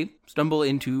 they stumble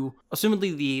into,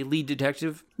 assumedly, the lead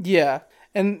detective. Yeah,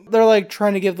 and they're, like,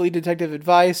 trying to give the lead detective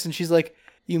advice, and she's like,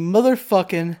 you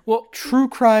motherfucking true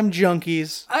crime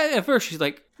junkies. At first,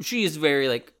 she is very,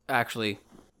 like, actually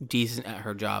decent at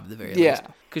her job, at the very least.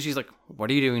 Because she's like, what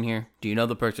are you doing here? Do you know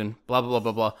the person? Blah, blah, blah,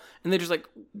 blah, blah. And they're just like,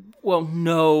 well,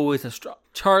 no, it's a straw.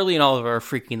 Charlie and Oliver are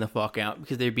freaking the fuck out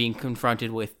because they're being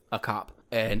confronted with a cop.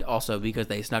 And also because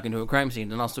they snuck into a crime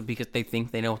scene. And also because they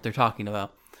think they know what they're talking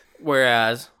about.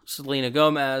 Whereas Selena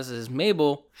Gomez as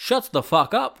Mabel shuts the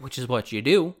fuck up, which is what you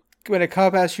do. When a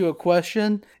cop asks you a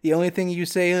question, the only thing you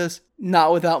say is,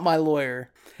 not without my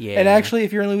lawyer. Yeah. And actually,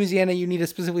 if you're in Louisiana, you need to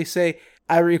specifically say,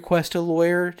 I request a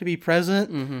lawyer to be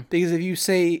present, because if you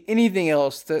say anything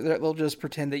else, they'll just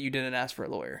pretend that you didn't ask for a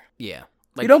lawyer. Yeah.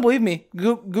 If you don't believe me,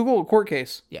 Google a court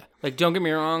case. Yeah. Like, don't get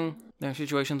me wrong. There are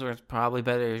situations where it's probably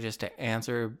better just to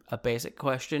answer a basic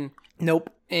question. Nope.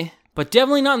 But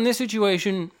definitely not in this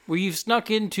situation where you've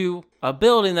snuck into a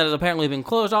building that has apparently been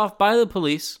closed off by the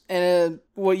police. And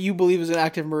what you believe is an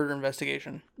active murder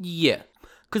investigation. Yeah.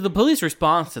 Because the police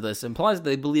response to this implies that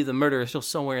they believe the murderer is still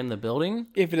somewhere in the building.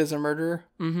 If it is a murderer.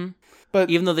 Mm-hmm. But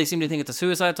even though they seem to think it's a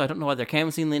suicide, so I don't know why they're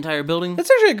canvassing the entire building.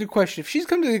 That's actually a good question. If she's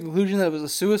come to the conclusion that it was a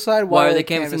suicide, why are they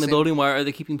canvassing the building? Why are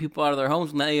they keeping people out of their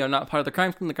homes when they are not part of the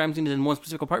crime scene? The crime scene is in one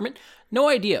specific apartment? No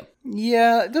idea.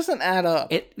 Yeah, it doesn't add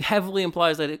up. It heavily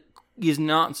implies that it is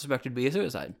not suspected to be a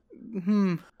suicide.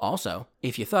 Also,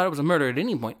 if you thought it was a murder at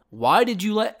any point, why did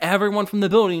you let everyone from the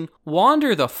building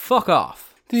wander the fuck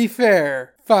off? To be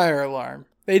fair, fire alarm.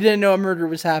 They didn't know a murder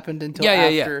was happened until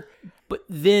after. Yeah. But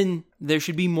then there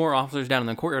should be more officers down in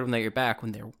the courtyard when they get back,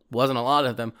 when there wasn't a lot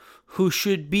of them, who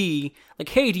should be like,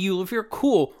 hey, do you live here?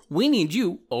 Cool. We need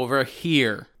you over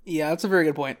here. Yeah, that's a very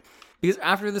good point. Because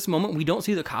after this moment, we don't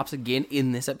see the cops again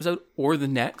in this episode or the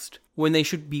next, when they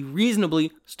should be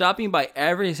reasonably stopping by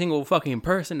every single fucking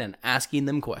person and asking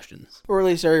them questions. Or at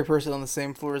least every person on the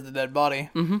same floor as the dead body.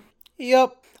 Mm-hmm.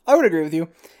 Yep, I would agree with you.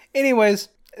 Anyways,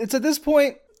 it's at this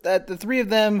point that the three of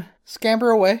them scamper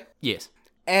away. Yes.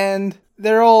 And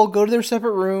they all go to their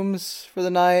separate rooms for the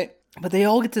night, but they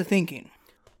all get to thinking.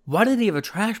 Why did he have a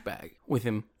trash bag with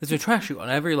him? There's a trash chute on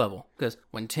every level. Because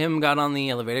when Tim got on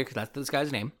the elevator, because that's this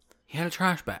guy's name, he had a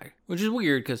trash bag. Which is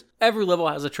weird, because every level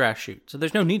has a trash chute. So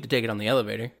there's no need to take it on the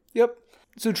elevator. Yep.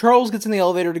 So Charles gets in the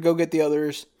elevator to go get the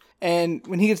others. And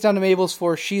when he gets down to Mabel's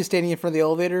floor, she's standing in front of the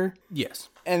elevator. Yes.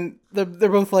 And they're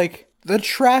both like, the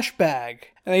trash bag.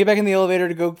 And they get back in the elevator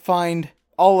to go find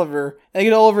Oliver. And they get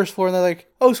to Oliver's floor and they're like,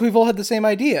 oh, so we've all had the same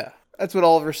idea. That's what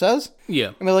Oliver says.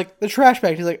 Yeah. And they're like, the trash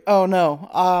bag. He's like, oh no.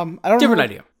 I don't know. Different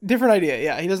idea. Different idea.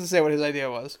 Yeah. He doesn't say what his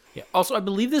idea was. Yeah. Also, I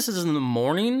believe this is in the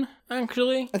morning,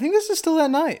 actually. I think this is still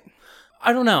that night.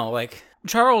 I don't know. Like,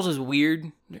 Charles is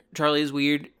weird. Charlie is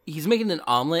weird. He's making an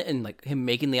omelet, and like him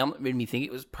making the omelet made me think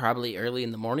it was probably early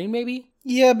in the morning, maybe.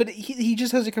 Yeah, but he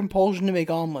just has a compulsion to make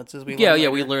omelets, as we Yeah, learn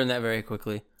later. we learned that very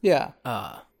quickly. Yeah.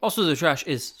 Also, the trash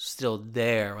is still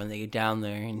there when they get down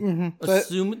there, and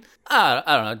Mm-hmm. I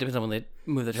don't know. It depends on when they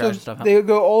move the trash and stuff. They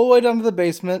go all the way down to the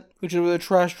basement, which is where the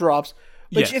trash drops.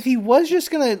 Which, Yes. if he was just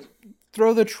gonna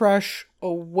throw the trash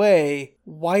away,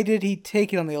 why did he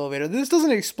take it on the elevator? This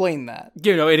doesn't explain that.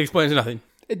 You know, it explains nothing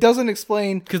It doesn't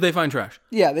explain. because they find trash.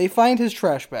 Yeah, they find his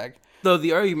trash bag. Though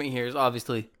the argument here is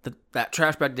obviously that that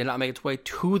trash bag did not make its way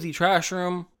to the trash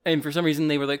room, and for some reason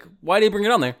they were like, "Why did they bring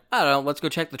it on there? I don't know. Let's go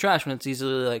check the trash." When it's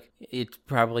easily like it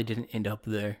probably didn't end up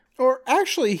there Or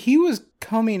actually, he was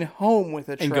coming home with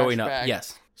a trash and going up. bag.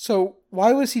 Yes. So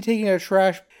why was he taking a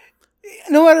trash?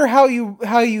 No matter how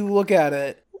you look at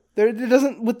it, there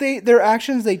doesn't their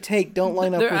actions they take don't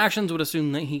line up. Their with... actions would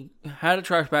assume that he had a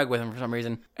trash bag with him for some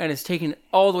reason and is taking it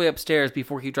all the way upstairs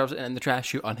before he drops it in the trash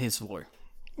chute on his floor.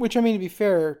 Which, I mean, to be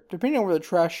fair, depending on where the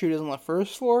trash chute is on the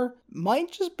first floor,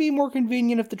 might just be more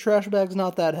convenient if the trash bag's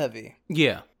not that heavy.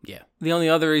 Yeah. The only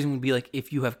other reason would be like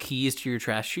if you have keys to your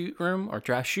trash chute room or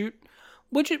trash chute,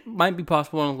 which it might be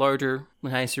possible in a larger,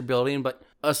 nicer building, but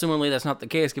assumingly that's not the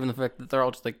case given the fact that they're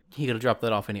all just like, he could have dropped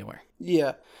that off anywhere.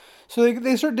 Yeah. So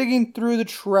they start digging through the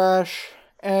trash,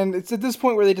 and it's at this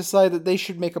point where they decide that they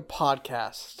should make a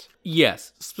podcast.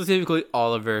 Yes, specifically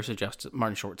Oliver suggests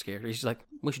Martin Short's character. He's like,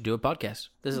 we should do a podcast.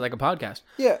 This is like a podcast.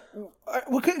 Yeah.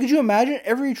 Could you imagine?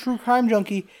 Every true crime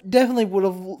junkie definitely would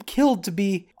have killed to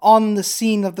be on the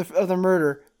scene of the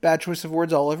murder. Bad choice of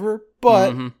words, Oliver.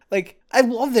 But, like, I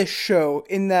love this show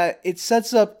in that it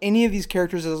sets up any of these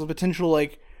characters as a potential,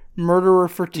 like, murderer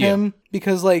for Tim.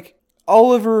 Because, like,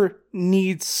 Oliver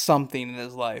needs something in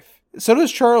his life. So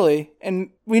does Charlie. And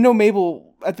we know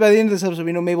Mabel, by the end of this episode,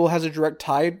 we know Mabel has a direct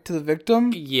tie to the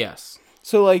victim. Yes.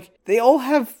 So, like, they all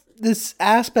have this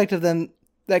aspect of them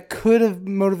that could have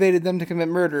motivated them to commit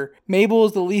murder. Mabel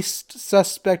is the least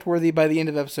suspect worthy by the end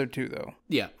of episode 2, though.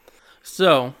 Yeah.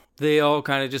 So they all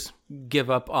kind of just give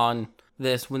up on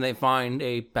this when they find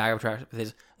a bag of trash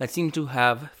that seems to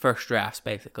have first drafts,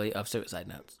 basically, of suicide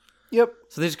notes. Yep.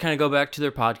 So they just kind of go back to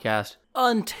their podcast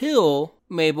until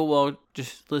Mabel, while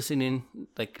just listening,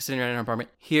 like sitting around in her apartment,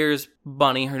 hears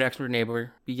Bunny, her next door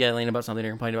neighbor, yelling about something or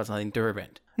complaining about something to her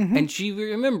vent. And she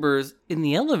remembers in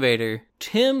the elevator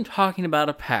Tim talking about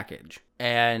a package.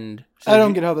 And so I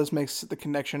don't get how this makes the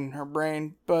connection in her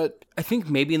brain, but... I think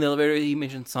maybe in the elevator he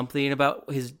mentioned something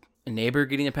about his neighbor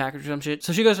getting a package or some shit.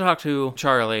 So she goes to talk to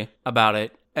Charlie about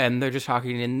it, and they're just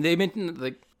talking, and they mention,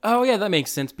 like, Oh, yeah, that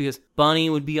makes sense because Bunny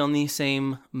would be on the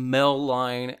same mail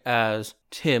line as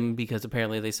Tim because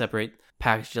apparently they separate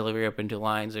package delivery up into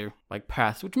lines or like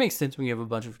paths, which makes sense when you have a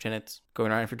bunch of tenants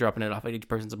going around if you're dropping it off at each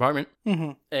person's apartment.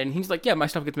 Mm-hmm. And he's like, yeah, my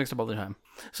stuff gets mixed up all the time.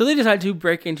 So they decide to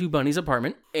break into Bunny's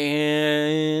apartment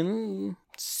and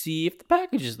see if the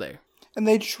package is there. And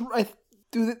they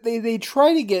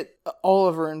try to get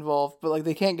Oliver involved, but like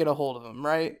they can't get a hold of him,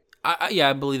 right?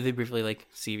 I believe they briefly like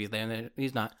see if he's there, and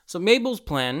he's not. So Mabel's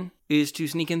plan is to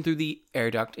sneak in through the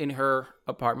air duct in her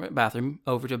apartment bathroom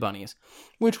over to Bunny's.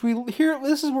 Which we hear.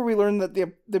 This is where we learn that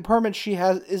the apartment she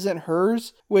has isn't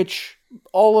hers, which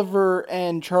Oliver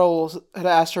and Charles had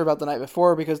asked her about the night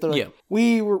before because they're like,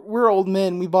 we're old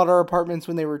men. We bought our apartments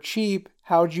when they were cheap.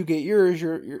 How'd you get yours?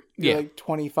 You're like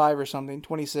 25 or something,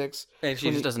 26. And she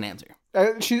just doesn't answer.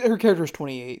 Her character is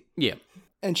 28. Yeah.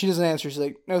 And she doesn't answer. She's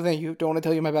like, no, thank you. Don't want to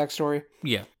tell you my backstory.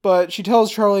 Yeah. But she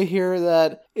tells Charlie here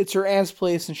that it's her aunt's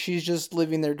place and she's just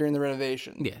living there during the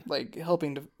renovation. Yeah. Like,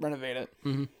 helping to renovate it.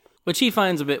 Mm-hmm. Which he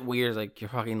finds a bit weird. Like, you're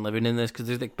fucking living in this because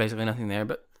there's like basically nothing there.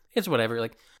 But it's whatever.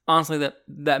 Like, honestly,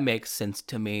 that makes sense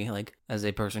to me. Like, as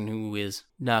a person who is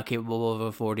not capable of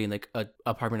affording like an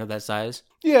apartment of that size.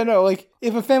 Yeah, no. Like,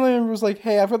 if a family member was like,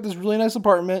 hey, I've got this really nice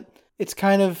apartment. It's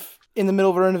kind of in the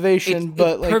middle of a renovation,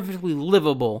 but it's like perfectly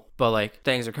livable, but like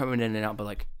things are coming in and out, but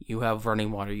like you have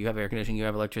running water, you have air conditioning, you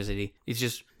have electricity. It's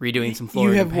just redoing some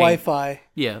flooring. You have Wi-Fi.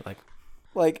 Yeah,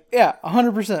 like yeah,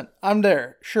 100%. I'm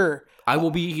there. Sure. I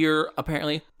will be your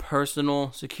apparently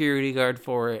personal security guard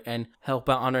for it and help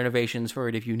out on renovations for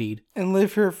it if you need. And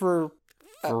live here for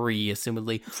free,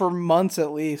 assumedly. For months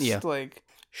at least. Yeah. Like,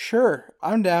 sure,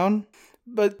 I'm down.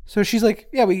 But so she's like,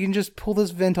 yeah, we can just pull this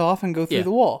vent off and go through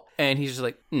the wall. And he's just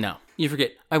like, no, you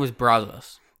forget, I was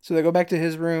Brazos. So they go back to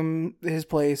his room, his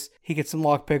place. He gets some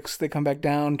lockpicks. They come back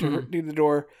down to do the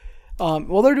door.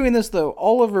 While they're doing this, though,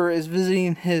 Oliver is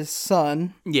visiting his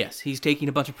son. Yes, he's taking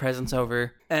a bunch of presents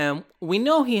over. We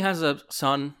know he has a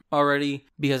son already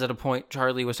because at a point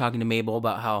Charlie was talking to Mabel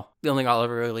about how the only thing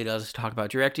Oliver really does is talk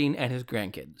about directing and his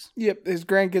grandkids. Yep, his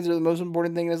grandkids are the most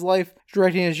important thing in his life.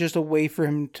 Directing is just a way for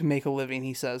him to make a living,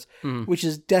 he says, which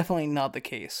is definitely not the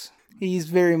case. He's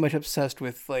very much obsessed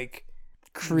with, like,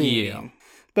 creating. Yeah.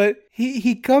 But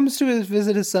he comes to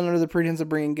visit his son under the pretense of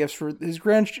bringing gifts for his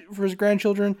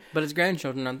grandchildren. But his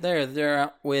grandchildren aren't there. They're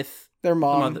out with their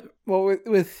mom. Well,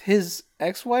 with his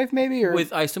ex-wife, maybe? Or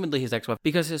with, assumedly, his ex-wife.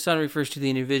 Because his son refers to the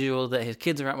individual that his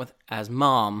kids are out with as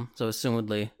mom, so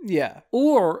assumedly. Yeah.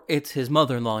 Or it's his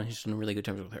mother-in-law and he's on really good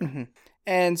terms with her. Mm-hmm.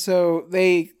 And so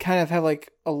they kind of have, like,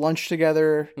 a lunch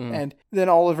together. And then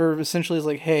Oliver essentially is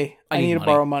like, hey, I need to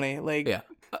borrow money. Like,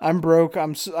 I'm broke.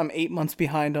 I'm 8 months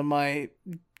behind on my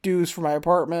dues for my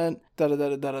apartment.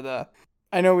 Da-da-da-da-da-da.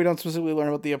 I know we don't specifically learn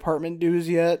about the apartment dues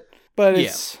yet, but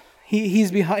it's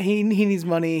he's behind. He needs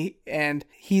money, and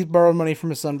he's borrowed money from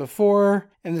his son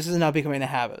before, and this is now becoming a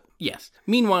habit. Yes.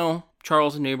 Meanwhile,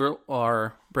 Charles and Mabel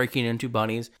are breaking into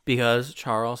Bunny's because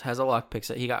Charles has a lockpick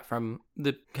that he got from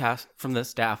the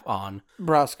staff on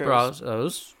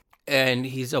Brazos. And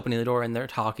he's opening the door and they're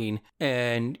talking.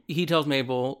 And he tells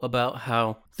Mabel about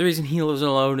how the reason he lives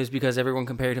alone is because everyone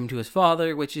compared him to his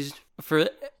father, which is, for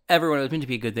everyone, it was meant to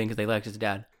be a good thing because they liked his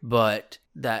dad. But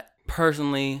that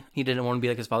personally, he didn't want to be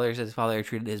like his father. He said his father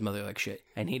treated his mother like shit.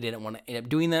 And he didn't want to end up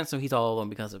doing that, so he's all alone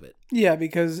because of it. Yeah,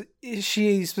 because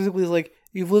she specifically is like,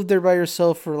 you've lived there by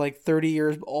yourself for like 30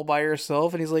 years all by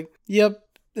yourself. And he's like, yep,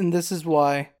 and this is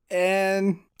why.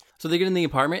 And so they get in the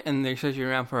apartment and they're searching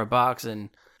around for a box, and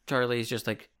Charlie's just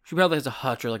like, she probably has a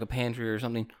hutch or like a pantry or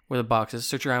something where the box is.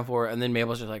 Search around for it, and then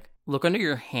Mabel's just like, look under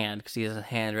your hand, because he has a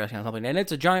hand resting on something, and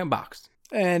it's a giant box.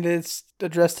 And it's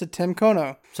addressed to Tim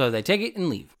Kono. So they take it and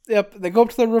leave. Yep, they go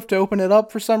up to the roof to open it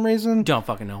up for some reason. Don't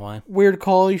fucking know why. Weird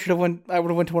call. I would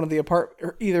have went to one of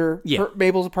the either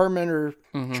Mabel's apartment or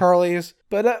Charlie's.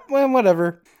 But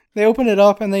whatever. They open it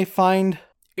up and they find.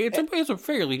 It's a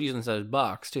fairly decent sized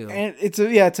box too. And it's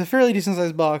a fairly decent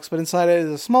sized box, but inside it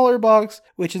is a smaller box,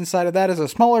 which inside of that is a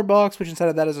smaller box, which inside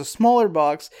of that is a smaller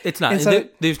box. It's not.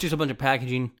 There's just a bunch of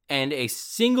packaging and a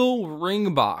single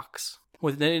ring box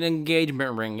with an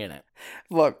engagement ring in it.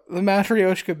 Look, the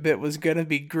Matryoshka bit was going to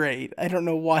be great. I don't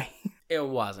know why. It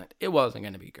wasn't. It wasn't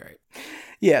going to be great.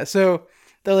 Yeah, so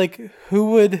they're like, who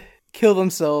would kill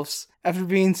themselves after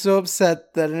being so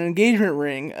upset that an engagement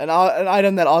ring, an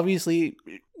item that obviously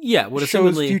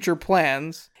shows future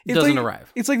plans, doesn't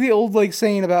arrive. It's like the old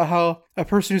saying about how a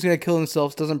person who's going to kill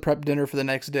themselves doesn't prep dinner for the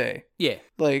next day. Yeah.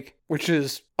 Which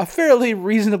is a fairly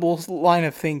reasonable line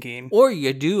of thinking. Or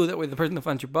you do, that way the person that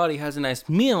finds your body has a nice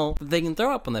meal that they can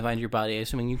throw up when they find your body,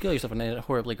 assuming you kill yourself in a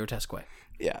horribly grotesque way.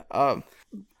 Yeah.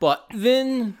 But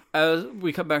then as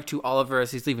we come back to Oliver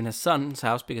as he's leaving his son's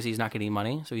house because he's not getting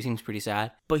money, so he seems pretty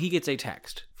sad. But he gets a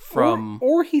text from...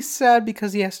 Or he's sad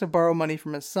because he has to borrow money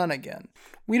from his son again.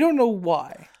 We don't know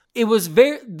why. It was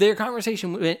their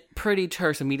conversation went pretty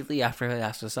terse immediately after he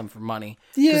asked his son for money.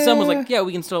 Yeah. Because someone was like, yeah,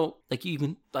 we can still, like, you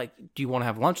can, like, do you want to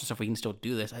have lunch and stuff? We can still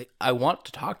do this. I want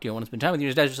to talk to you. I want to spend time with you. And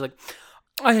his dad's just like,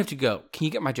 I have to go. Can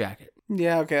you get my jacket?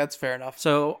 Yeah, okay, that's fair enough.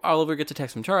 So Oliver gets a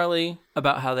text from Charlie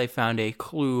about how they found a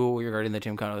clue regarding the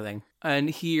Tim Kono thing. And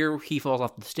here he falls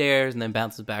off the stairs and then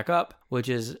bounces back up, which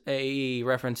is a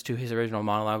reference to his original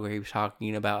monologue where he was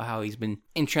talking about how he's been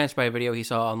entranced by a video he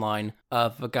saw online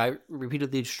of a guy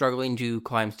repeatedly struggling to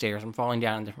climb stairs and falling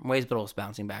down in different ways, but also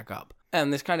bouncing back up.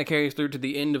 And this kind of carries through to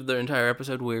the end of the entire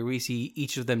episode where we see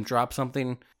each of them drop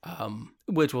something,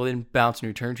 which will then bounce and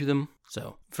return to them.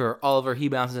 So for Oliver, he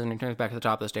bounces and returns back to the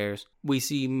top of the stairs. We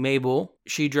see Mabel.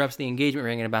 She drops the engagement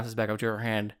ring and it bounces back up to her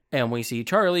hand. And we see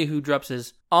Charlie, who drops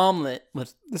his omelet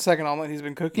with... The second omelet he's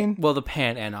been cooking? Well, the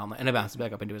pan and omelet. And it bounces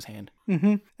back up into his hand.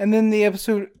 Mm-hmm. And then the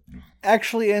episode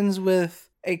actually ends with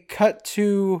a cut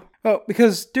to... Oh,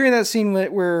 because during that scene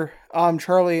where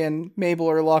Charlie and Mabel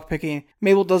are lockpicking,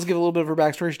 Mabel does give a little bit of her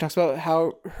backstory. She talks about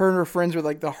how her and her friends were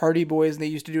like the Hardy Boys and they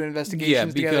used to do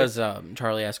investigations together. Yeah, because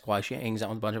Charlie asks why she hangs out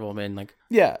with a bunch of old men, like,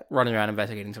 running around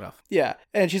investigating stuff. Yeah,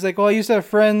 and she's like, well, I used to have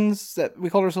friends that we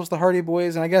called ourselves the Hardy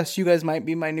Boys, and I guess you guys might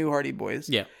be my new Hardy Boys.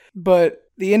 Yeah. But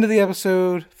the end of the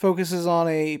episode focuses on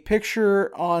a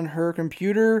picture on her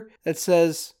computer that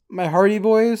says, my Hardy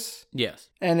Boys. Yes.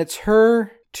 And it's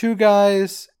her, two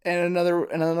guys, and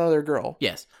another girl.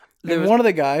 Yes. And one of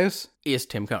the guys is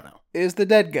Tim Kono. Is the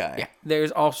dead guy. Yeah.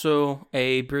 There's also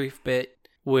a brief bit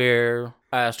where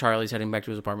as Charlie's heading back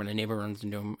to his apartment, a neighbor runs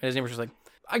into him. And his neighbor's just like,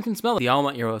 I can smell the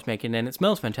omelet you're both making, and it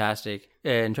smells fantastic.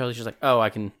 And Charlie's just like, oh,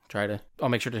 I'll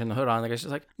make sure to turn the hood on. The guy's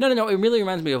just like, no, it really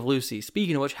reminds me of Lucy.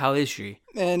 Speaking of which, how is she?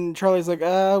 And Charlie's like,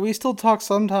 we still talk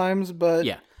sometimes, but...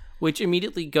 Yeah. Which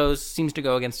immediately seems to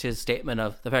go against his statement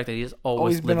of the fact that he's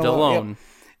always been lived alone. Yep.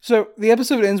 So the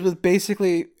episode ends with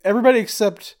basically everybody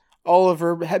except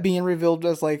Oliver being revealed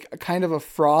as like a kind of a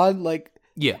fraud, like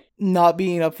not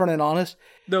being upfront and honest.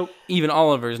 Though even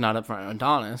Oliver's not upfront and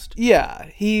honest. Yeah,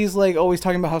 he's like always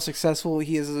talking about how successful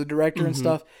he is as a director and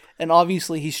stuff, and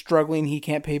obviously he's struggling. He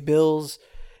can't pay bills.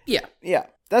 Yeah.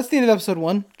 That's the end of episode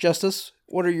 1. Justice,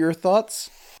 what are your thoughts?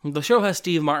 The show has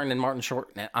Steve Martin and Martin Short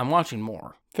in it. I'm watching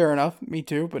more. Fair enough. Me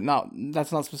too, but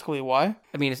that's not specifically why.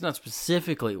 I mean, it's not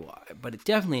specifically why, but it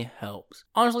definitely helps.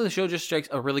 Honestly, the show just strikes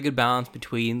a really good balance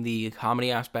between the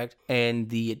comedy aspect and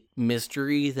the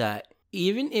mystery that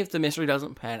even if the mystery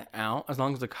doesn't pan out, as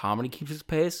long as the comedy keeps its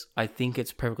pace, I think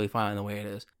it's perfectly fine the way it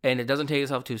is. And it doesn't take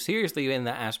itself too seriously in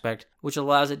that aspect, which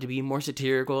allows it to be more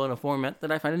satirical in a format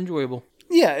that I find enjoyable.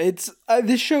 Yeah, it's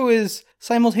this show is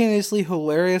simultaneously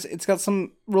hilarious. It's got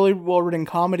some really well-written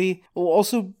comedy, while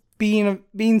also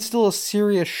being still a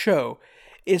serious show.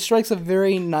 It strikes a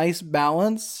very nice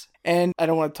balance. And I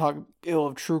don't want to talk ill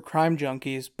of true crime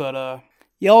junkies, but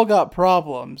y'all got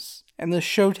problems. And the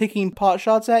show taking pot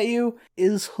shots at you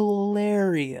is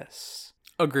hilarious.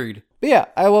 Agreed. But yeah,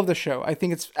 I love the show. I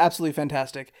think it's absolutely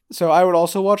fantastic. So I would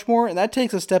also watch more, and that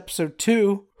takes us to episode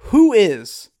 2. Who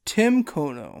is Tim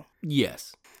Kono?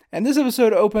 Yes. And this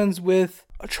episode opens with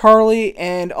Charlie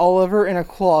and Oliver in a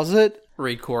closet.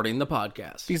 Recording the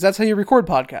podcast. Because that's how you record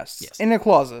podcasts. Yes. In a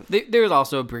closet. There was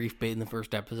also a brief bit in the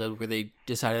first episode where they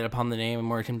decided upon the name and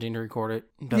were attempting to record it.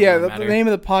 The name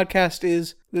of the podcast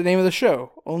is the name of the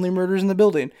show. Only Murders in the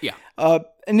Building. Yeah.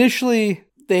 Initially,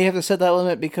 they have to set that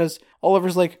limit because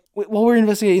Oliver's like, while we're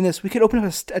investigating this, we could open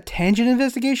up a tangent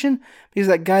investigation because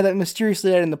that guy that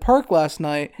mysteriously died in the park last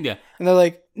night. Yeah. And they're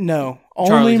like, no.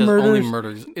 Only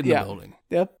murders in the building.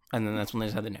 Yep. And then that's when they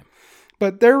just had the name.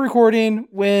 But they're recording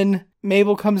when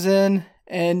Mabel comes in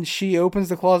and she opens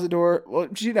the closet door. Well,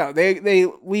 they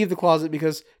leave the closet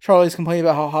because Charlie's complaining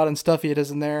about how hot and stuffy it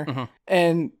is in there. Mm-hmm.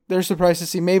 And they're surprised to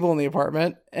see Mabel in the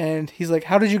apartment. And he's like,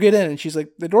 how did you get in? And she's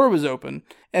like, the door was open.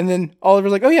 And then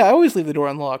Oliver's like, oh yeah, I always leave the door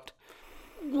unlocked.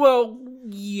 Well,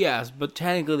 yes, but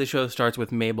technically the show starts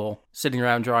with Mabel sitting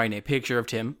around drawing a picture of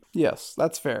Tim. Yes,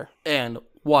 that's fair. And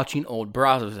watching old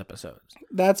Brazos episodes.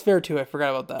 That's fair too, I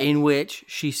forgot about that. In which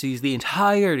she sees the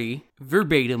entirety,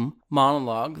 verbatim,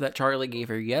 monologue that Charlie gave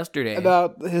her yesterday.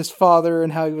 About his father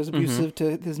and how he was abusive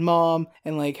to his mom,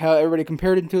 and like how everybody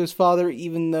compared him to his father,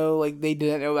 even though like they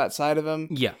didn't know that side of him.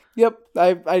 Yeah. Yep,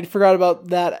 I forgot about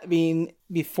that being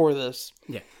before this.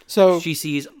 Yeah. So she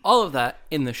sees all of that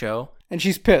in the show. And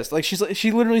she's pissed. Like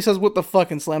she literally says, what the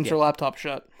fuck, and slams her laptop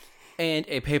shut. And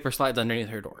a paper slides underneath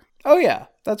her door. Oh yeah,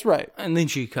 that's right. And then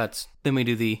she cuts. Then we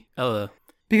do the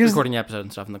because recording the episode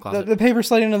and stuff in the closet. the paper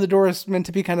sliding under the door is meant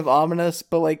to be kind of ominous,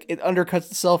 but like it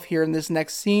undercuts itself here in this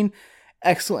next scene.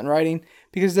 Excellent writing,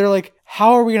 because they're like,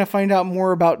 how are we going to find out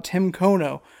more about Tim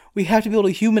Kono? We have to be able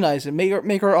to humanize him,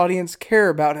 make our audience care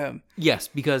about him. Yes,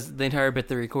 because the entire bit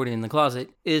they're recording in the closet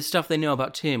is stuff they know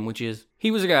about Tim, which is he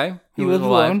was a guy who was lived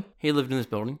alive. alone. He lived in this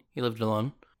building. He lived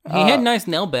alone. He had nice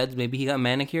nail beds. Maybe he got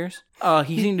manicures.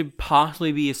 He seemed to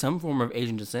possibly be some form of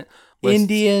Asian descent. Lists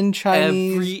Indian,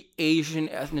 Chinese. every Asian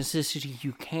ethnicity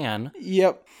you can,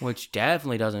 Yep. which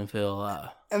definitely doesn't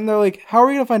feel... And they're like, how are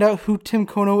we going to find out who Tim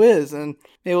Kono is? And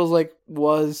Mabel's like,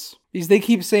 was. Because they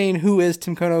keep saying, who is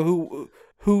Tim Kono?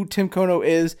 Who Tim Kono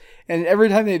is. And every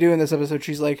time they do in this episode,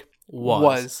 she's like,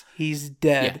 was. He's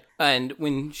dead. Yeah. And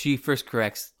when she first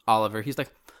corrects Oliver, he's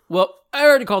like, well, I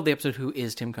already called the episode Who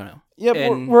is Tim Kono? Yep,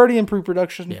 And- we're already in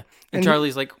pre-production. Yeah. And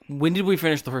Charlie's like, when did we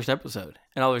finish the first episode?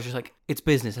 And Oliver's just like, it's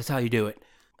business. That's how you do it.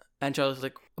 And Charlie's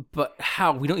like, but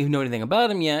how? We don't even know anything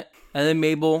about him yet. And then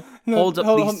Mabel holds up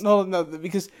these... No,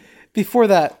 because before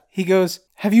that, he goes,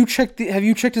 have you checked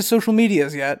his social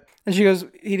medias yet? And she goes,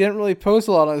 he didn't really post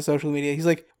a lot on his social media. He's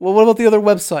like, well, what about the other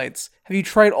websites? Have you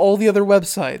tried all the other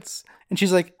websites? And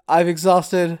she's like, I've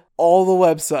exhausted all the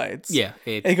websites. Yeah.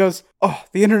 And he goes, oh,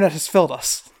 the internet has failed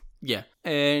us. Yeah.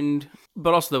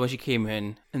 But also, though, when she came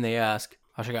in and they ask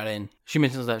how she got in, she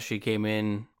mentions that she came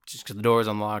in just because the door is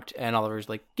unlocked. And Oliver's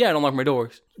like, yeah, I don't lock my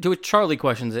doors. To which Charlie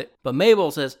questions it. But Mabel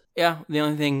says, yeah, the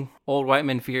only thing old white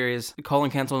men fear is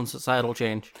calling cancel and societal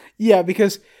change. Yeah,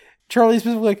 because Charlie's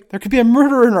specifically like, there could be a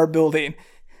murder in our building.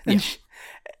 And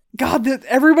God,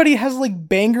 everybody has like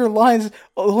banger lines.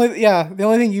 The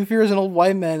only thing you fear as an old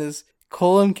white man is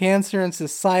colon cancer and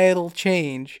societal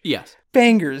change. Yes.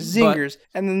 Bangers, zingers.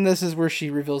 And then this is where she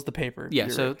reveals the paper. Yeah,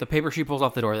 You're so right. the paper she pulls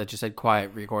off the door that just said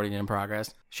quiet recording in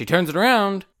progress. She turns it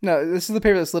around. No, this is the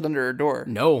paper that slid under her door.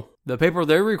 No. The paper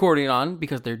they're recording on,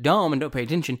 because they're dumb and don't pay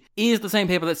attention, is the same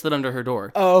paper that slid under her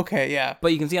door. Oh, okay, yeah.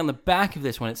 But you can see on the back of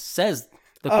this one, it says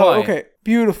the Oh, quiet. okay.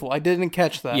 Beautiful. I didn't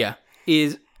catch that. Yeah.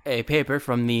 Is a paper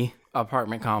from the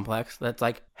apartment complex that's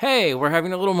like, hey, we're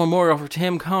having a little memorial for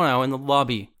Tim Kono in the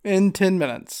lobby. In 10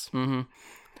 minutes. Mm-hmm.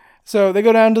 So they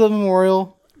go down to the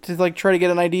memorial to like try to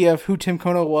get an idea of who Tim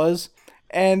Kono was.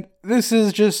 And this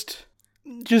is just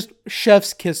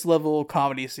chef's kiss level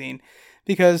comedy scene.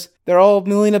 Because they're all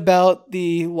milling about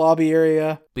the lobby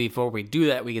area. Before we do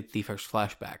that, we get the first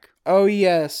flashback. Oh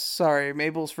yes, sorry,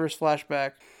 Mabel's first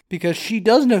flashback. Because she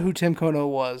does know who Tim Kono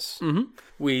was. Mm-hmm.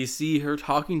 We see her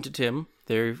talking to Tim.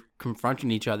 They're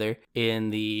confronting each other in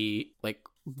the, like,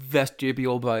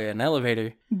 vestibule by an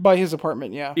elevator. By his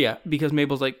apartment, yeah. Yeah, because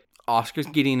Mabel's like, Oscar's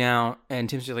getting out, and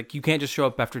Tim's just like, you can't just show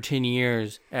up after 10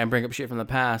 years and bring up shit from the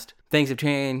past. Things have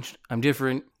changed. I'm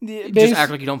different. Just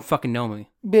act like you don't fucking know me.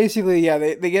 Basically, yeah,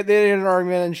 they get in an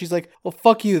argument, and she's like, well,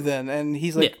 fuck you then. And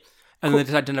he's like... Yeah. And then they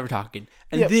decide to never talk again.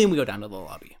 And then we go down to the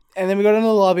lobby. And then we go down to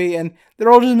the lobby, and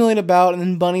they're all just milling about, and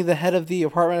then Bunny, the head of the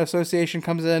apartment association,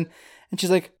 comes in, and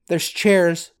she's like, there's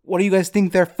chairs. What do you guys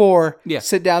think they're for? Yeah.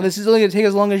 Sit down. This is only going to take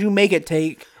as long as you make it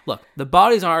take. Look, the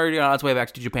body's already on its way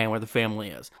back to Japan where the family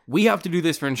is. We have to do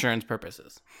this for insurance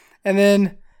purposes. And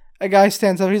then a guy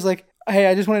stands up, he's like, hey,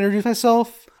 I just want to introduce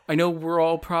myself. I know we're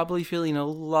all probably feeling a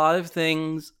lot of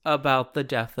things about the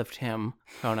death of Tim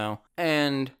Kono.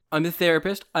 And I'm a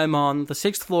therapist. I'm on the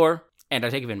 6th floor, and I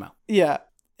take Venmo. Yeah.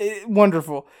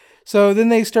 Wonderful. So then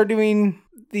they start doing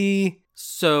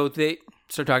So they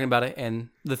start talking about it, and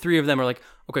the three of them are like,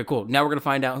 okay, cool. Now we're going to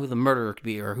find out who the murderer could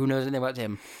be or who knows anything about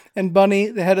Tim. And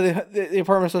Bunny, the head of the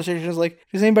apartment association, is like,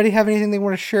 does anybody have anything they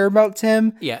want to share about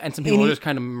Tim? Yeah, and some people are just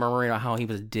kind of murmuring about how he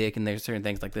was a dick, and there's certain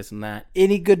things like this and that.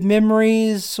 Any good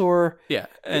memories or... Yeah,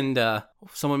 and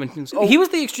someone mentions, he was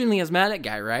the extremely asthmatic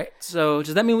guy, right? So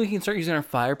does that mean we can start using our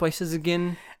fireplaces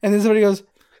again? And then somebody goes...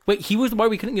 Wait, he was why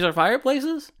we couldn't use our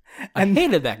fireplaces? I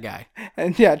hated that guy.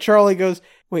 And yeah, Charlie goes,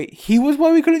 wait, he was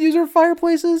why we couldn't use our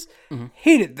fireplaces? Mm-hmm.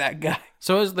 Hated that guy.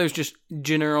 So as there's just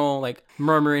general, like,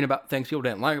 murmuring about things people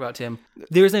didn't like about Tim,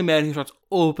 there's a man who starts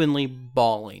openly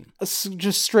bawling.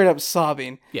 Just straight up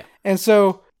sobbing. Yeah. And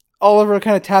so Oliver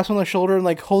kind of taps on the shoulder and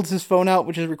like holds his phone out,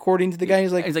 which is recording to the guy.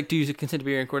 He's like, do you consent to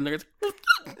be recorded?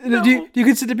 And the guy's like, do you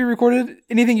consent to be recorded?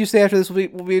 Anything you say after this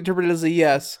will be interpreted as a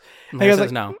yes. And the guy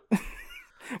says no.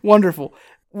 Wonderful.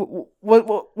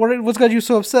 What's got you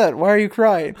so upset? Why are you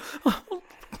crying?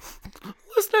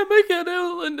 Let's not make it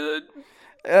ill.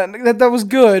 And that was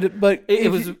good, but it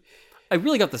was. I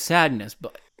really got the sadness,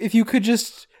 but if you could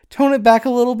just tone it back a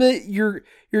little bit, your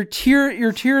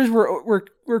tears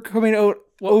were coming out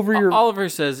over your. Oliver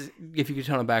says, "If you could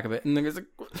tone it back a bit," and the guy's like,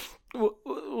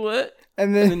 "What?"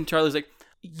 And then Charlie's like,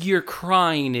 "Your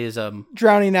crying is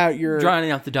drowning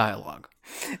out the dialogue."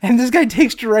 And this guy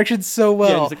takes directions so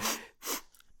well. he's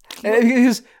like, And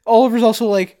because Oliver's also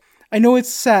like, I know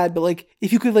it's sad, but like,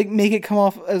 if you could like make it come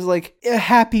off as like a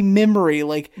happy memory,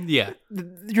 like yeah.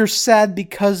 you're sad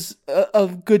because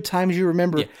of good times you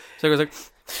remember. Yeah. So he goes like,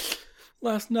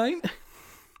 last night,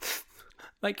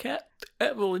 my cat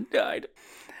Evelyn died.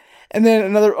 And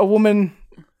then a woman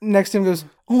next to him goes,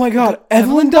 "Oh my God,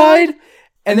 Evelyn died!"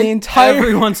 And the entire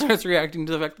everyone starts reacting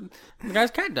to the fact that the guy's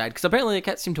cat died, because apparently the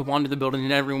cat seemed to wander the building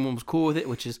and everyone was cool with it,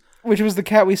 which was the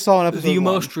cat we saw in episode the 1.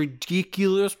 most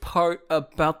ridiculous part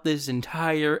about this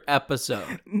entire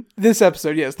episode. This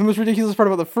episode, yes, the most ridiculous part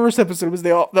about the first episode was they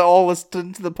all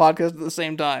listened to the podcast at the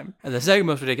same time. And the second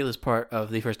most ridiculous part of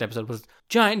the first episode was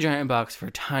giant box for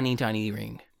tiny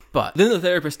ring. But then the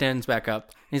therapist stands back up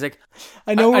and he's like,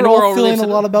 I know we're all feeling a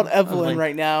lot about Evelyn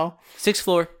right now. 6th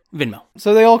floor, Venmo.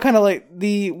 So they all kind of like,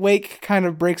 the wake kind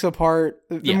of breaks apart.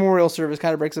 The memorial service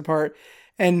kind of breaks apart.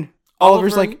 And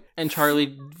Oliver's like... And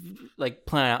Charlie like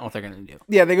plan out what they're going to do.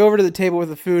 Yeah, they go over to the table with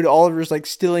the food. Oliver's like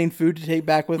stealing food to take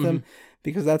back with him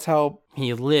because that's how...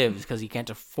 He lives because he can't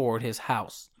afford his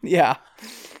house. Yeah.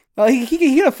 Well, he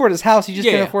can afford his house. He just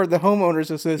can't afford the homeowners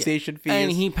association fees.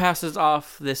 And he passes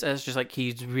off this as just like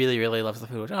he really, really loves the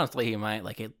food. Which honestly, he might.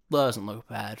 Like, it doesn't look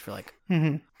bad for like...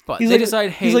 But He's they like,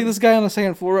 decide, hey... He's like this guy on the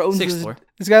second floor owns 6th floor.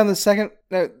 This guy on the second...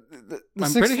 I'm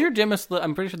pretty sure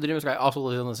the Dimas guy also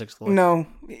lives on the 6th floor. No.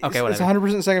 Okay, it's whatever.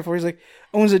 100% second floor. He's like,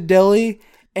 owns a deli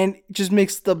and just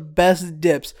makes the best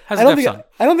dips. Has I a don't dip think song.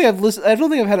 I don't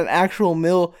think I've had an actual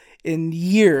meal in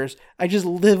years. I just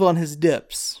live on his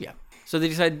dips. Yeah. So they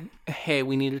decide, hey,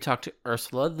 we need to talk to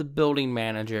Ursula, the building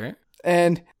manager.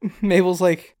 And Mabel's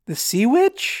like, the Sea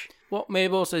Witch? Well,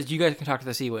 Mabel says, you guys can talk to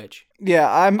the Sea Witch.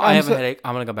 Yeah, I have a headache.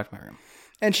 I'm going to go back to my room.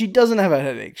 And she doesn't have a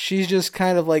headache. She's just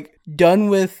kind of like done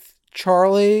with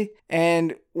Charlie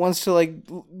and wants to like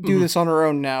do this on her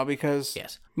own now because...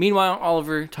 Yes. Meanwhile,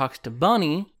 Oliver talks to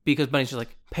Bunny because Bunny's just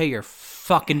like, pay your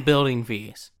fucking building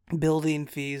fees. Building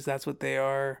fees, that's what they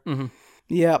are. Mm-hmm.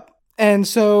 Yep. And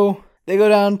so they go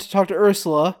down to talk to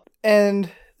Ursula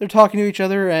and they're talking to each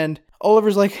other and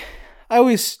Oliver's like, I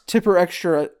always tip her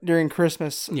extra during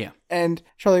Christmas. Yeah. And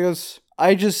Charlie goes,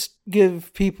 I just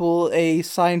give people a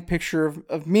signed picture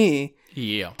of me.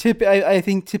 Yeah. I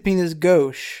think tipping is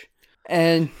gauche.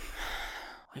 And...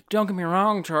 Like, don't get me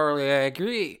wrong, Charlie, I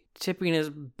agree. Tipping is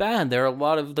bad. There are a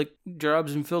lot of, like,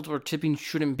 jobs and fields where tipping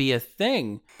shouldn't be a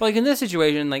thing. But, like, in this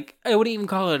situation, like, I wouldn't even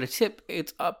call it a tip.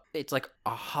 It's like a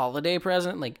holiday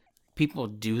present. Like, people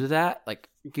do that. Like,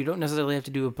 you don't necessarily have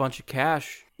to do a bunch of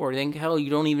cash or anything. Hell, you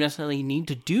don't even necessarily need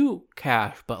to do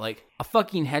cash. But, like, a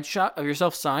fucking headshot of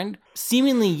yourself signed,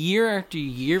 seemingly year after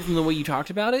year from the way you talked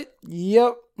about it?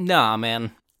 Yep. Nah,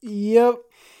 man. Yep.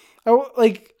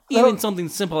 Even something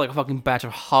simple like a fucking batch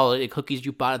of holiday cookies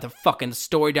you bought at the fucking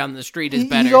store down the street is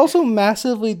better. He's also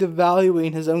massively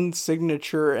devaluing his own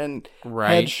signature and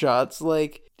headshots.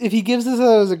 Like, if he gives this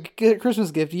out as a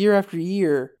Christmas gift year after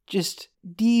year, just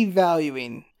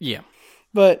devaluing. Yeah.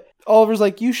 But Oliver's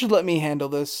like, you should let me handle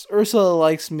this. Ursula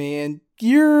likes me, and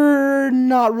you're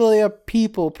not really a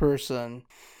people person.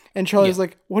 And Charlie's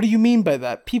like, what do you mean by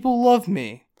that? People love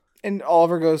me. And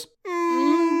Oliver goes,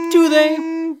 do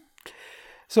they?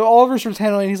 So Oliver starts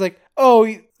handling it, and he's like, oh,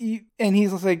 and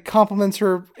he's like, compliments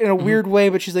her in a weird way,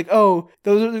 but she's like, oh,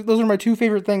 those are my two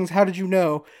favorite things. How did you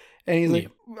know? And he's like,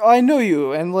 I know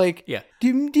you. And like,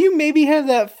 do you maybe have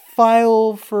that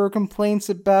file for complaints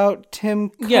about Tim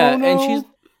Kono? Yeah, and she's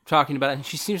talking about it, and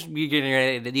she seems to be getting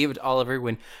ready to give it to Oliver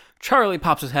when Charlie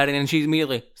pops his head in, and she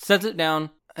immediately sets it down,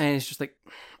 and it's just like,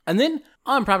 and then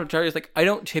on prompt Charlie's like, I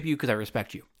don't tip you because I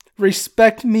respect you.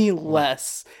 Respect me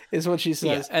less, is what she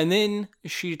says. Yeah. And then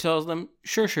she tells them,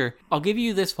 sure, I'll give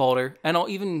you this folder, and I'll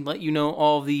even let you know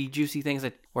all the juicy things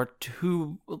that were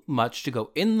too much to go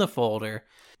in the folder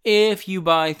if you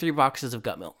buy 3 boxes of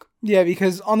gut milk. Yeah,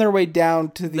 because on their way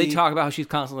down to They talk about how she's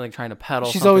constantly like, trying to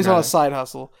peddle. She's always on a side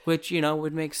hustle. Which,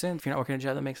 would make sense. If you're not working a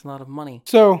job that makes a lot of money.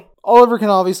 So, Oliver can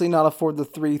obviously not afford the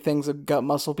 3 things of gut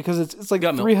muscle because it's like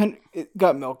gut 300...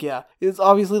 Gut milk, yeah. It's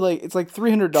obviously like, it's like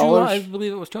 $300. I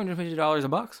believe it was $250 a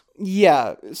box.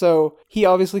 Yeah, so he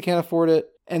obviously can't afford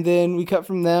it. And then we cut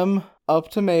from them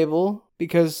up to Mabel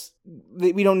because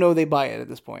we don't know they buy it at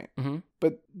this point. Mm-hmm.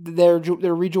 But they're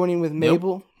rejoining with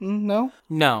Mabel. Nope.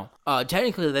 No? No.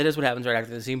 Technically, that is what happens right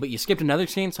after the scene, but you skipped another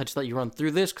scene, so I just let you run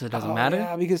through this because it doesn't matter.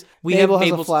 Yeah, because we Mabel have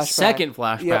has Mabel's a flashback. second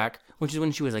flashback, which is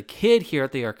when she was a kid here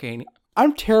at the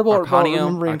I'm terrible at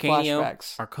remembering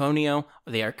flashbacks. Arconio,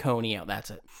 the Arconio,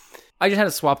 that's it. I just had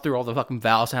to swap through all the fucking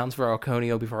vowel sounds for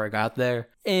Arconio before I got there.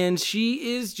 And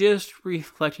she is just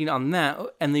reflecting on that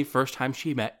and the first time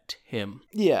she met Tim.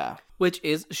 Yeah. Which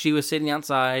is, she was sitting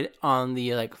outside on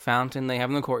the, like, fountain they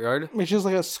have in the courtyard. Which is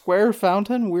like a square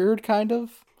fountain, weird kind of,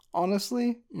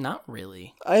 honestly. Not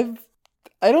really. I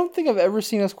don't think I've ever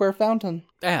seen a square fountain.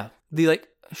 Yeah. The, like,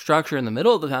 structure in the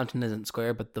middle of the fountain isn't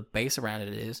square, but the base around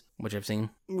it is, which I've seen.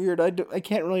 Weird. I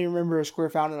can't really remember a square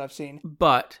fountain I've seen.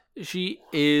 But she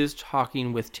is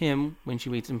talking with Tim when she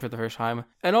meets him for the first time.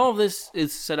 And all of this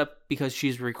is set up because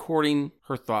she's recording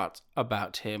her thoughts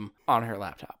about Tim on her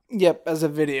laptop. Yep, as a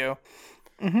video.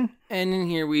 And in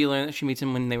here we learn that she meets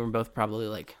him when they were both probably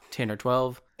like 10 or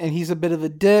 12. And he's a bit of a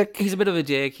dick. He's a bit of a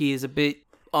dick. He's a bit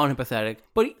unsympathetic,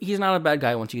 but he's not a bad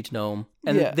guy once you get to know him.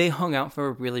 And they hung out for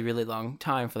a really, really long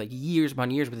time, for like years upon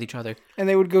years with each other. And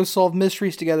they would go solve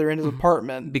mysteries together in his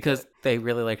apartment. Because they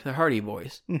really liked the Hardy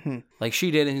Boys. Like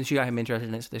she did, and she got him interested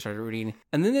in it, so they started reading.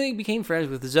 And then they became friends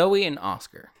with Zoe and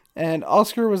Oscar. And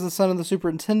Oscar was the son of the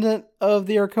superintendent of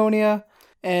the Arconia.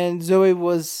 And Zoe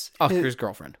was Oscar's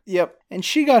girlfriend. Yep. And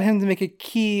she got him to make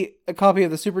a copy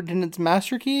of the superintendent's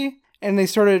master key. And they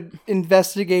started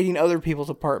investigating other people's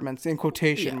apartments, in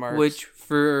quotation marks. Which,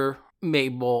 for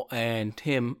Mabel and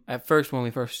Tim, at first, when we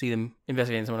first see them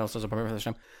investigating someone else's apartment for the first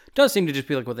time, does seem to just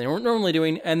be like what they were normally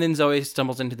doing. And then Zoe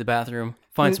stumbles into the bathroom,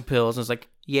 finds some pills, and is like,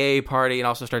 yay, party, and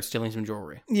also starts stealing some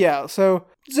jewelry. Yeah, so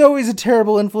Zoe's a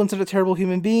terrible influence and a terrible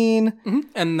human being.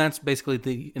 And that's basically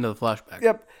the end of the flashback.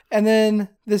 Yep. And then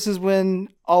this is when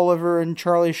Oliver and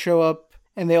Charlie show up,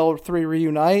 and they all three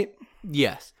reunite.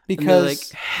 Yes. Because... And they're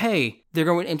like, hey, they're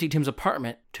going to empty Tim's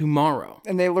apartment tomorrow.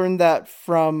 And they learned that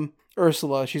from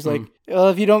Ursula. She's like, well,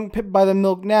 if you don't buy the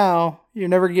milk now, you're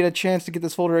never going to get a chance to get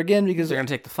this folder again because... They're going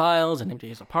to take the files and empty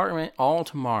his apartment all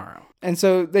tomorrow. And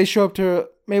so they show up to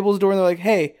Mabel's door and they're like,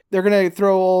 hey, they're going to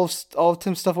throw all of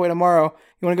Tim's stuff away tomorrow.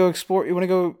 You want to go explore? You want to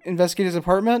go investigate his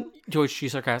apartment? To which she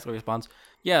sarcastically responds,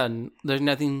 yeah, there's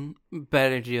nothing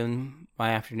better to do in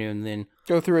my afternoon than...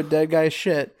 Go through a dead guy's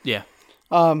shit. Yeah.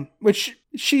 Which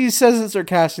she says it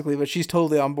sarcastically, but she's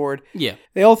totally on board. Yeah.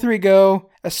 They all three go.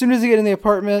 As soon as they get in the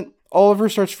apartment, Oliver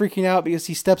starts freaking out because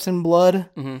he steps in blood.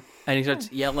 And he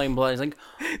starts yelling blood. He's like,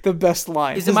 the best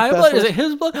line. Is it my blood? Is it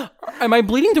his blood? Am I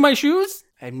bleeding to my shoes?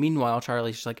 And meanwhile,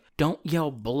 Charlie's just like, don't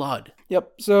yell blood.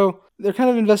 Yep. So they're kind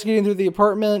of investigating through the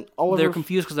apartment. They're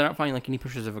confused because they're not finding like any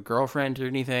pictures of a girlfriend or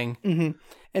anything.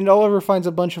 And Oliver finds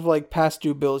a bunch of like past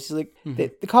due bills. He's like,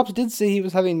 the cops did say he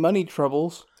was having money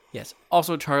troubles. Yes.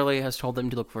 Also, Charlie has told them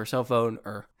to look for a cell phone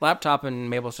or laptop, and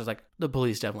Mabel's just like, the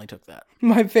police definitely took that.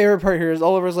 My favorite part here is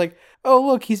Oliver's like, oh,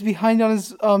 look, he's behind on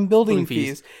his building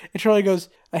fees. And Charlie goes,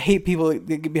 I hate people that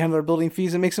get behind on their building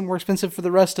fees. It makes it more expensive for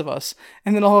the rest of us.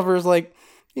 And then Oliver's like,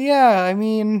 yeah, I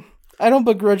mean, I don't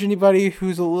begrudge anybody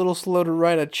who's a little slow to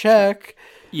write a check.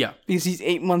 Yeah. Because he's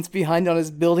 8 months behind on his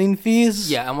building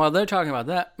fees. Yeah, and while they're talking about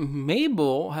that,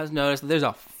 Mabel has noticed that there's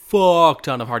a fuck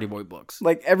ton of Hardy Boy books.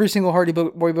 Like every single Hardy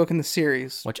Boy book in the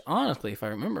series. Which honestly, if I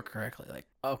remember correctly, like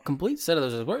a complete set of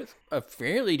those is worth a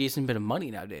fairly decent bit of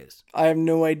money nowadays. I have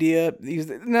no idea.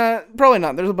 Nah, probably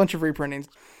not. There's a bunch of reprintings.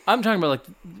 I'm talking about like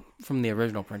from the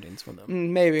original printings from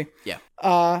them. Maybe. Yeah.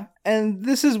 And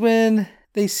this is when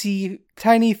they see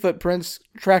tiny footprints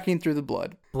tracking through the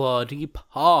blood. Bloody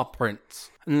paw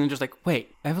prints. And then just like,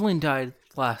 wait, Evelyn died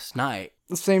last night.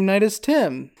 The same night as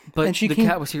Tim. But and the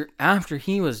cat was here after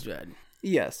he was dead.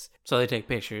 Yes. So they take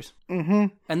pictures.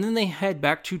 And then they head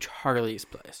back to Charlie's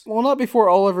place. Well, not before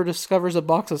Oliver discovers a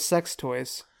box of sex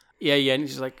toys. Yeah, and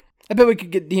he's like... I bet we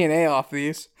could get DNA off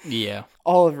these. Yeah.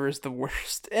 Oliver is the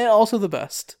worst. And also the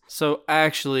best. So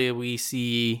actually, we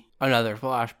see another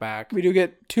flashback. We do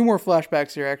get 2 more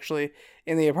flashbacks here, actually,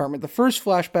 in the apartment. The first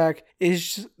flashback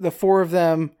is the 4 of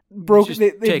them...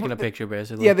 taking a picture,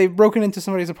 basically. Yeah, they've broken into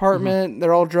somebody's apartment.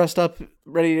 They're all dressed up,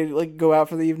 ready to like go out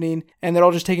for the evening, and they're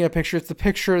all just taking a picture. It's the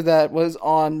picture that was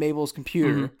on Mabel's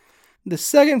computer. The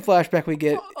second flashback we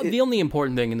get... the only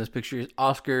important thing in this picture is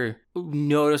Oscar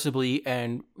noticeably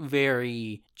and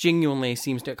very genuinely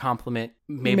seems to compliment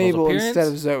Mabel's appearance. Instead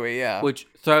of Zoe, yeah. Which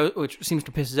seems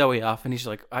to piss Zoe off, and he's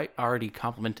like, I already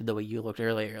complimented the way you looked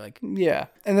earlier. Like, yeah.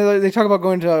 And they talk about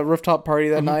going to a rooftop party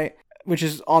that night, which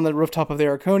is on the rooftop of the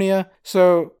Arconia.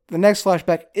 So the next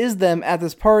flashback is them at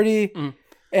this party,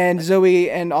 and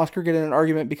Zoe and Oscar get in an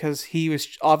argument because he was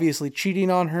obviously cheating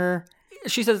on her.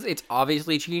 She says it's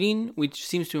obviously cheating, which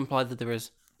seems to imply that there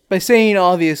was... By saying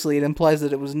obviously, it implies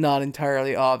that it was not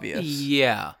entirely obvious.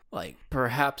 Yeah. Like,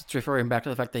 perhaps it's referring back to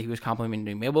the fact that he was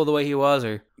complimenting Mabel the way he was,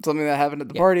 or... Something that happened at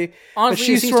the party.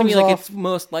 Honestly, it seems to me like it's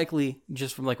most likely,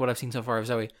 just from like what I've seen so far of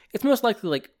Zoe, it's most likely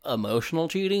like emotional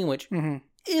cheating, which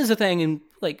is a thing, and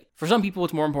like for some people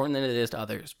it's more important than it is to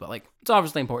others, but like it's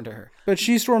obviously important to her. But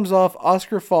she storms off,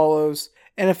 Oscar follows,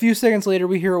 and a few seconds later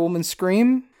we hear a woman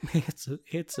scream.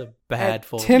 It's a bad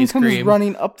full Tim comes scream.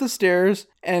 running up the stairs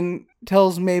and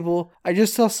tells Mabel, I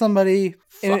just saw somebody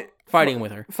Fighting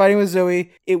with her. fighting with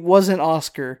Zoe. It wasn't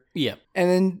Oscar. Yeah.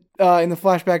 And then in the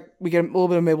flashback, we get a little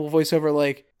bit of Mabel voiceover,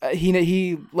 like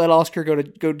he let Oscar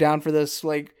go down for this.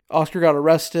 Like Oscar got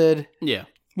arrested. Yeah.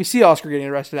 We see Oscar getting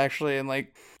arrested actually, and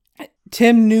like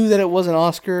Tim knew that it wasn't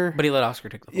Oscar. But he let Oscar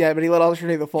take the fall. Yeah, but he let Oscar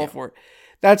take the fall for it.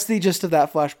 That's the gist of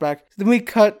that flashback. Then we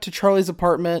cut to Charlie's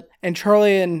apartment, and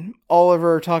Charlie and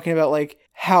Oliver are talking about like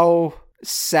how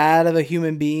sad of a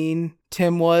human being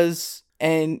Tim was,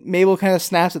 and Mabel kind of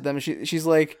snaps at them. She's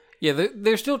like, yeah,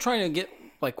 they're still trying to get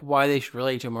like why they should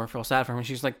relate to him or feel sad for him. And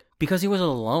she's like, because he was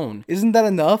alone. isn't that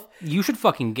enough? You should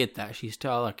fucking get that. She's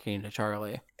talking to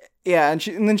Charlie. Yeah,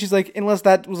 and then she's like, unless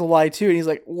that was a lie too. And he's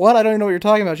like, what? I don't even know what you're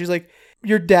talking about. She's like,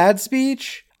 your dad's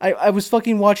speech? I was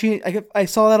fucking watching, I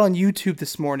saw that on YouTube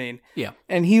this morning. Yeah.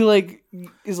 And he like,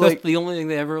 is That's like, the only thing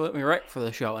they ever let me write for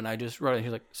the show, and I just wrote it.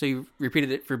 He's like, so you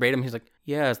repeated it verbatim? He's like,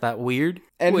 yeah, is that weird?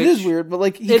 and it is weird, but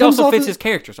like, It also fits his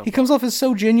character so he comes off as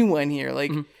so genuine here.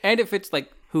 Like, And it fits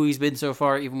like who he's been so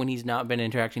far, even when he's not been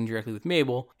interacting directly with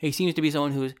Mabel. He seems to be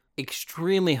someone who's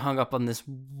extremely hung up on this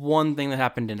one thing that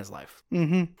happened in his life.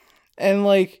 and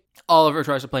like, Oliver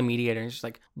tries to play mediator, and he's just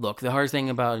like, look, the hardest thing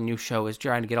about a new show is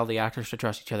trying to get all the actors to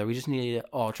trust each other. We just need to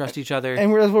all trust each other.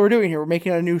 and that's what we're doing here. We're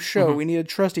making a new show. We need to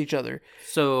trust each other.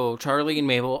 So Charlie and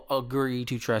Mabel agree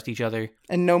to trust each other,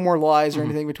 And no more lies or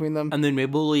anything between them. and then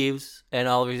Mabel leaves, and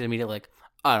Oliver's immediately like,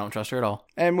 I don't trust her at all.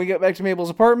 And we get back to Mabel's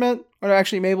apartment. Or no,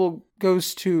 actually, Mabel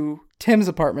goes to Tim's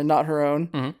apartment, not her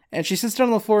own. And she sits down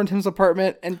on the floor in Tim's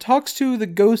apartment and talks to the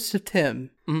ghost of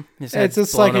Tim. His It's a head's blown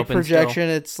psychic open projection.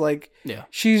 It's like, Yeah.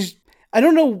 I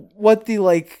don't know what the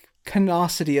like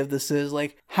canosity of this is.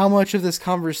 Like, how much of this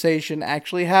conversation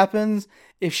actually happens.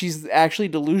 If she's actually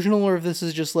delusional or if this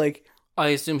is just like, I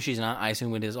assume she's not. I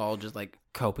assume it is all just like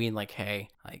coping, like, hey,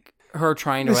 like her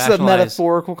trying to this is a rationalize.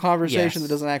 metaphorical conversation Yes. that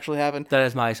doesn't actually happen. That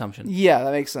is my assumption. Yeah,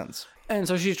 that makes sense. And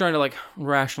so she's trying to like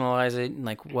rationalize it and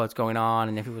like what's going on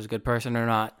and if he was a good person or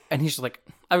not. And he's just like,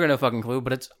 I've got no fucking clue,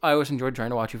 but I always enjoyed trying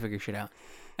to watch you figure shit out.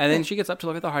 And then she gets up to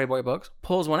look at the Hardy Boy books,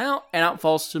 pulls one out, and out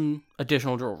falls some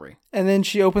additional jewelry. And then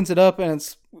she opens it up and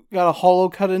it's got a hollow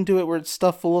cut into it where it's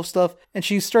stuffed full of stuff. And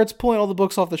she starts pulling all the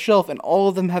books off the shelf, and all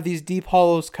of them have these deep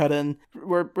hollows cut in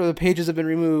where the pages have been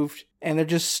removed. And they're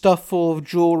just stuffed full of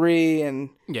jewelry and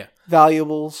Yeah.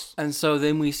 valuables. And so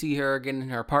then we see her again in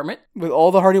her apartment, With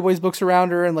all the Hardy Boys books around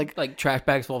her and like trash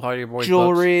bags full of Hardy Boy books.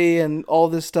 jewelry and all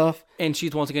this stuff. And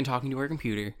she's once again talking to her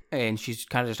computer. And she's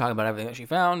kind of just talking about everything that she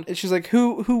found. And she's like,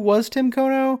 who was Tim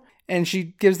Kono? And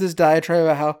she gives this diatribe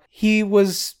about how he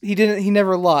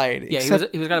never lied. Yeah,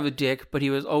 except, he was kind of a dick, but he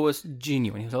was always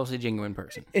genuine. He was always a genuine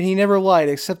person. and he never lied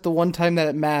except the one time that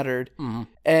it mattered.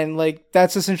 And like,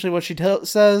 that's essentially what she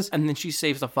says. And then she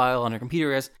saves the file on her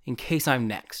computer as, in case I'm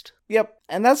next. Yep.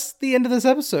 And that's the end of this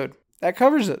episode. That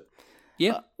covers it.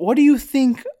 Yeah. What do you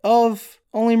think of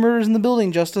Only Murders in the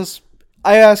Building, Justice?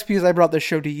 I ask because I brought this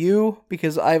show to you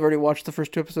because I've already watched the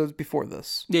first 2 episodes before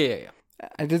this. Yeah.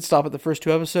 I did stop at the first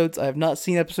 2 episodes. I have not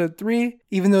seen episode 3,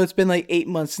 even though it's been like 8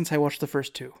 months since I watched the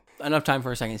first 2. Enough time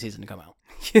for a second season to come out.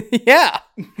 Yeah.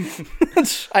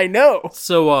 I know.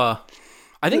 So,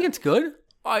 I think it's good.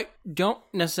 I don't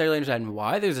necessarily understand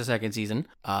why there's a second season.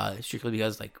 Strictly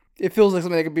because, like, It feels like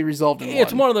something that could be resolved in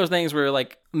it's one. one of those things where,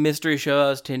 like, mystery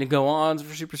shows tend to go on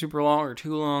for super, super long or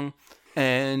too long.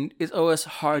 And it's always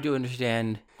hard to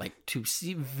understand, like, to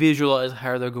visualize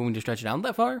how they're going to stretch it out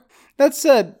that far. That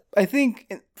said, I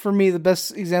think for me the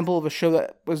best example of a show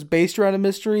that was based around a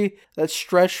mystery that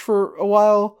stretched for a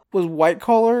while was White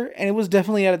Collar, and it was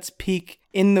definitely at its peak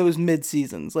in those mid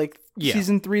seasons. Like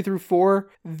season 3 through 4,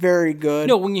 very good.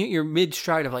 No, when you're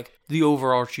mid-stride of, like, the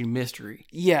overarching mystery.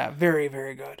 Yeah, very,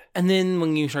 very good. And then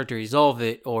when you start to resolve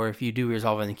it, or if you do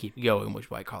resolve it and keep going,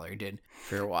 which White Collar did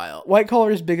for a while. White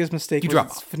Collar's biggest mistake was drop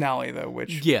its off. finale, though,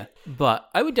 which Yeah, but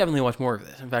I would definitely watch more of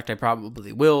this. In fact, I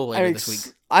probably will later this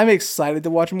week. I'm excited to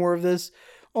watch more of this.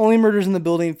 Only Murders in the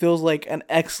Building feels like an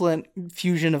excellent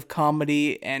fusion of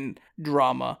comedy and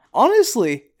drama.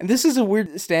 Honestly, and this is a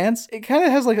weird stance, it kind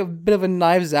of has like a bit of a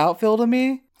Knives Out feel to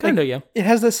me. Kind of, yeah. It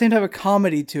has that same type of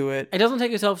comedy to it. It doesn't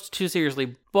take itself too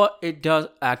seriously, but it does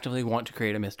actively want to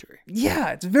create a mystery. Yeah,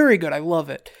 it's very good. I love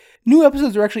it. New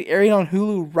episodes are actually airing on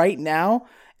Hulu right now.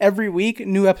 Every week,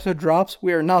 new episode drops.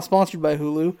 We are not sponsored by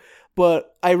Hulu,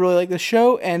 but I really like the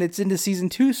show, and it's into season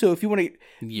 2. So if you want to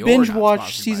binge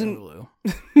watch season,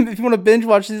 if you want to binge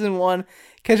watch season 1,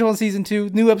 catch up on season 2.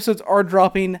 New episodes are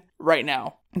dropping right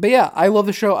now. But yeah, I love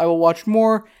the show. I will watch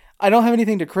more. I don't have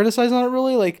anything to criticize on it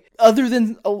really, like other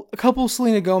than a couple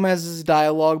Selena Gomez's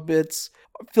dialogue bits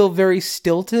feel very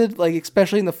stilted, like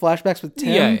especially in the flashbacks with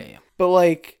Tim. Yeah. But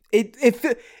like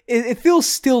it feels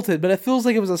stilted, but it feels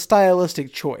like it was a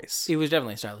stylistic choice. It was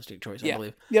definitely a stylistic choice, I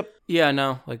believe. Yep. Yeah,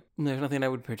 no, like there's nothing I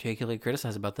would particularly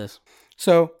criticize about this.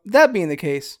 So that being the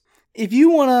case, if you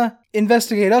want to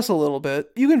investigate us a little bit,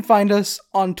 you can find us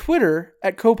on Twitter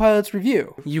at Copilots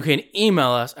Review. You can email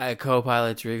us at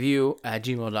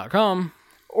copilotsreview@gmail.com.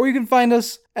 Or you can find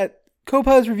us at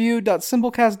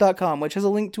copilotsreview.simplecast.com, which has a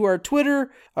link to our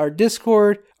Twitter, our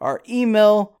Discord, our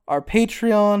email, our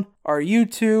Patreon, our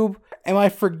YouTube. Am I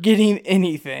forgetting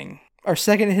anything? Our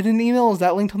second hidden email, is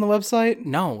that linked on the website?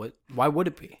 No, why would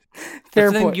it be? Fair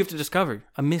That's the point. thing you have to discover.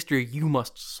 A mystery you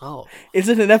must solve. It's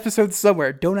in an episode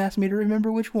somewhere. Don't ask me to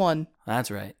remember which one.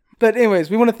 That's right. But anyways,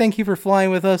 we want to thank you for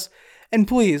flying with us. And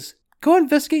please, go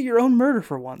investigate your own murder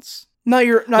for once. Not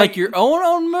Like your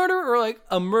own murder, or like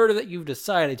a murder that you've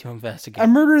decided to investigate? a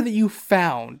murder that you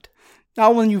found,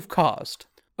 not one you've caused.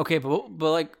 Okay, but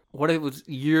like, what if it was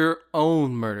your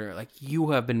own murder? Like, you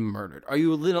have been murdered. Are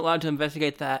you allowed to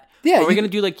investigate that? Yeah, Are we you- going to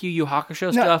do like Yu Yu Hakusho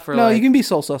No, stuff? Or no, like, you can be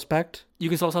sole suspect. you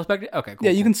can sole suspect it? Okay, cool.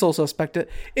 Yeah, you can sole suspect it.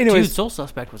 Anyways, Dude, Soul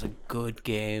Suspect was a good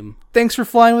game. thanks for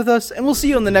flying with us, and we'll see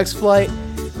you on the next flight.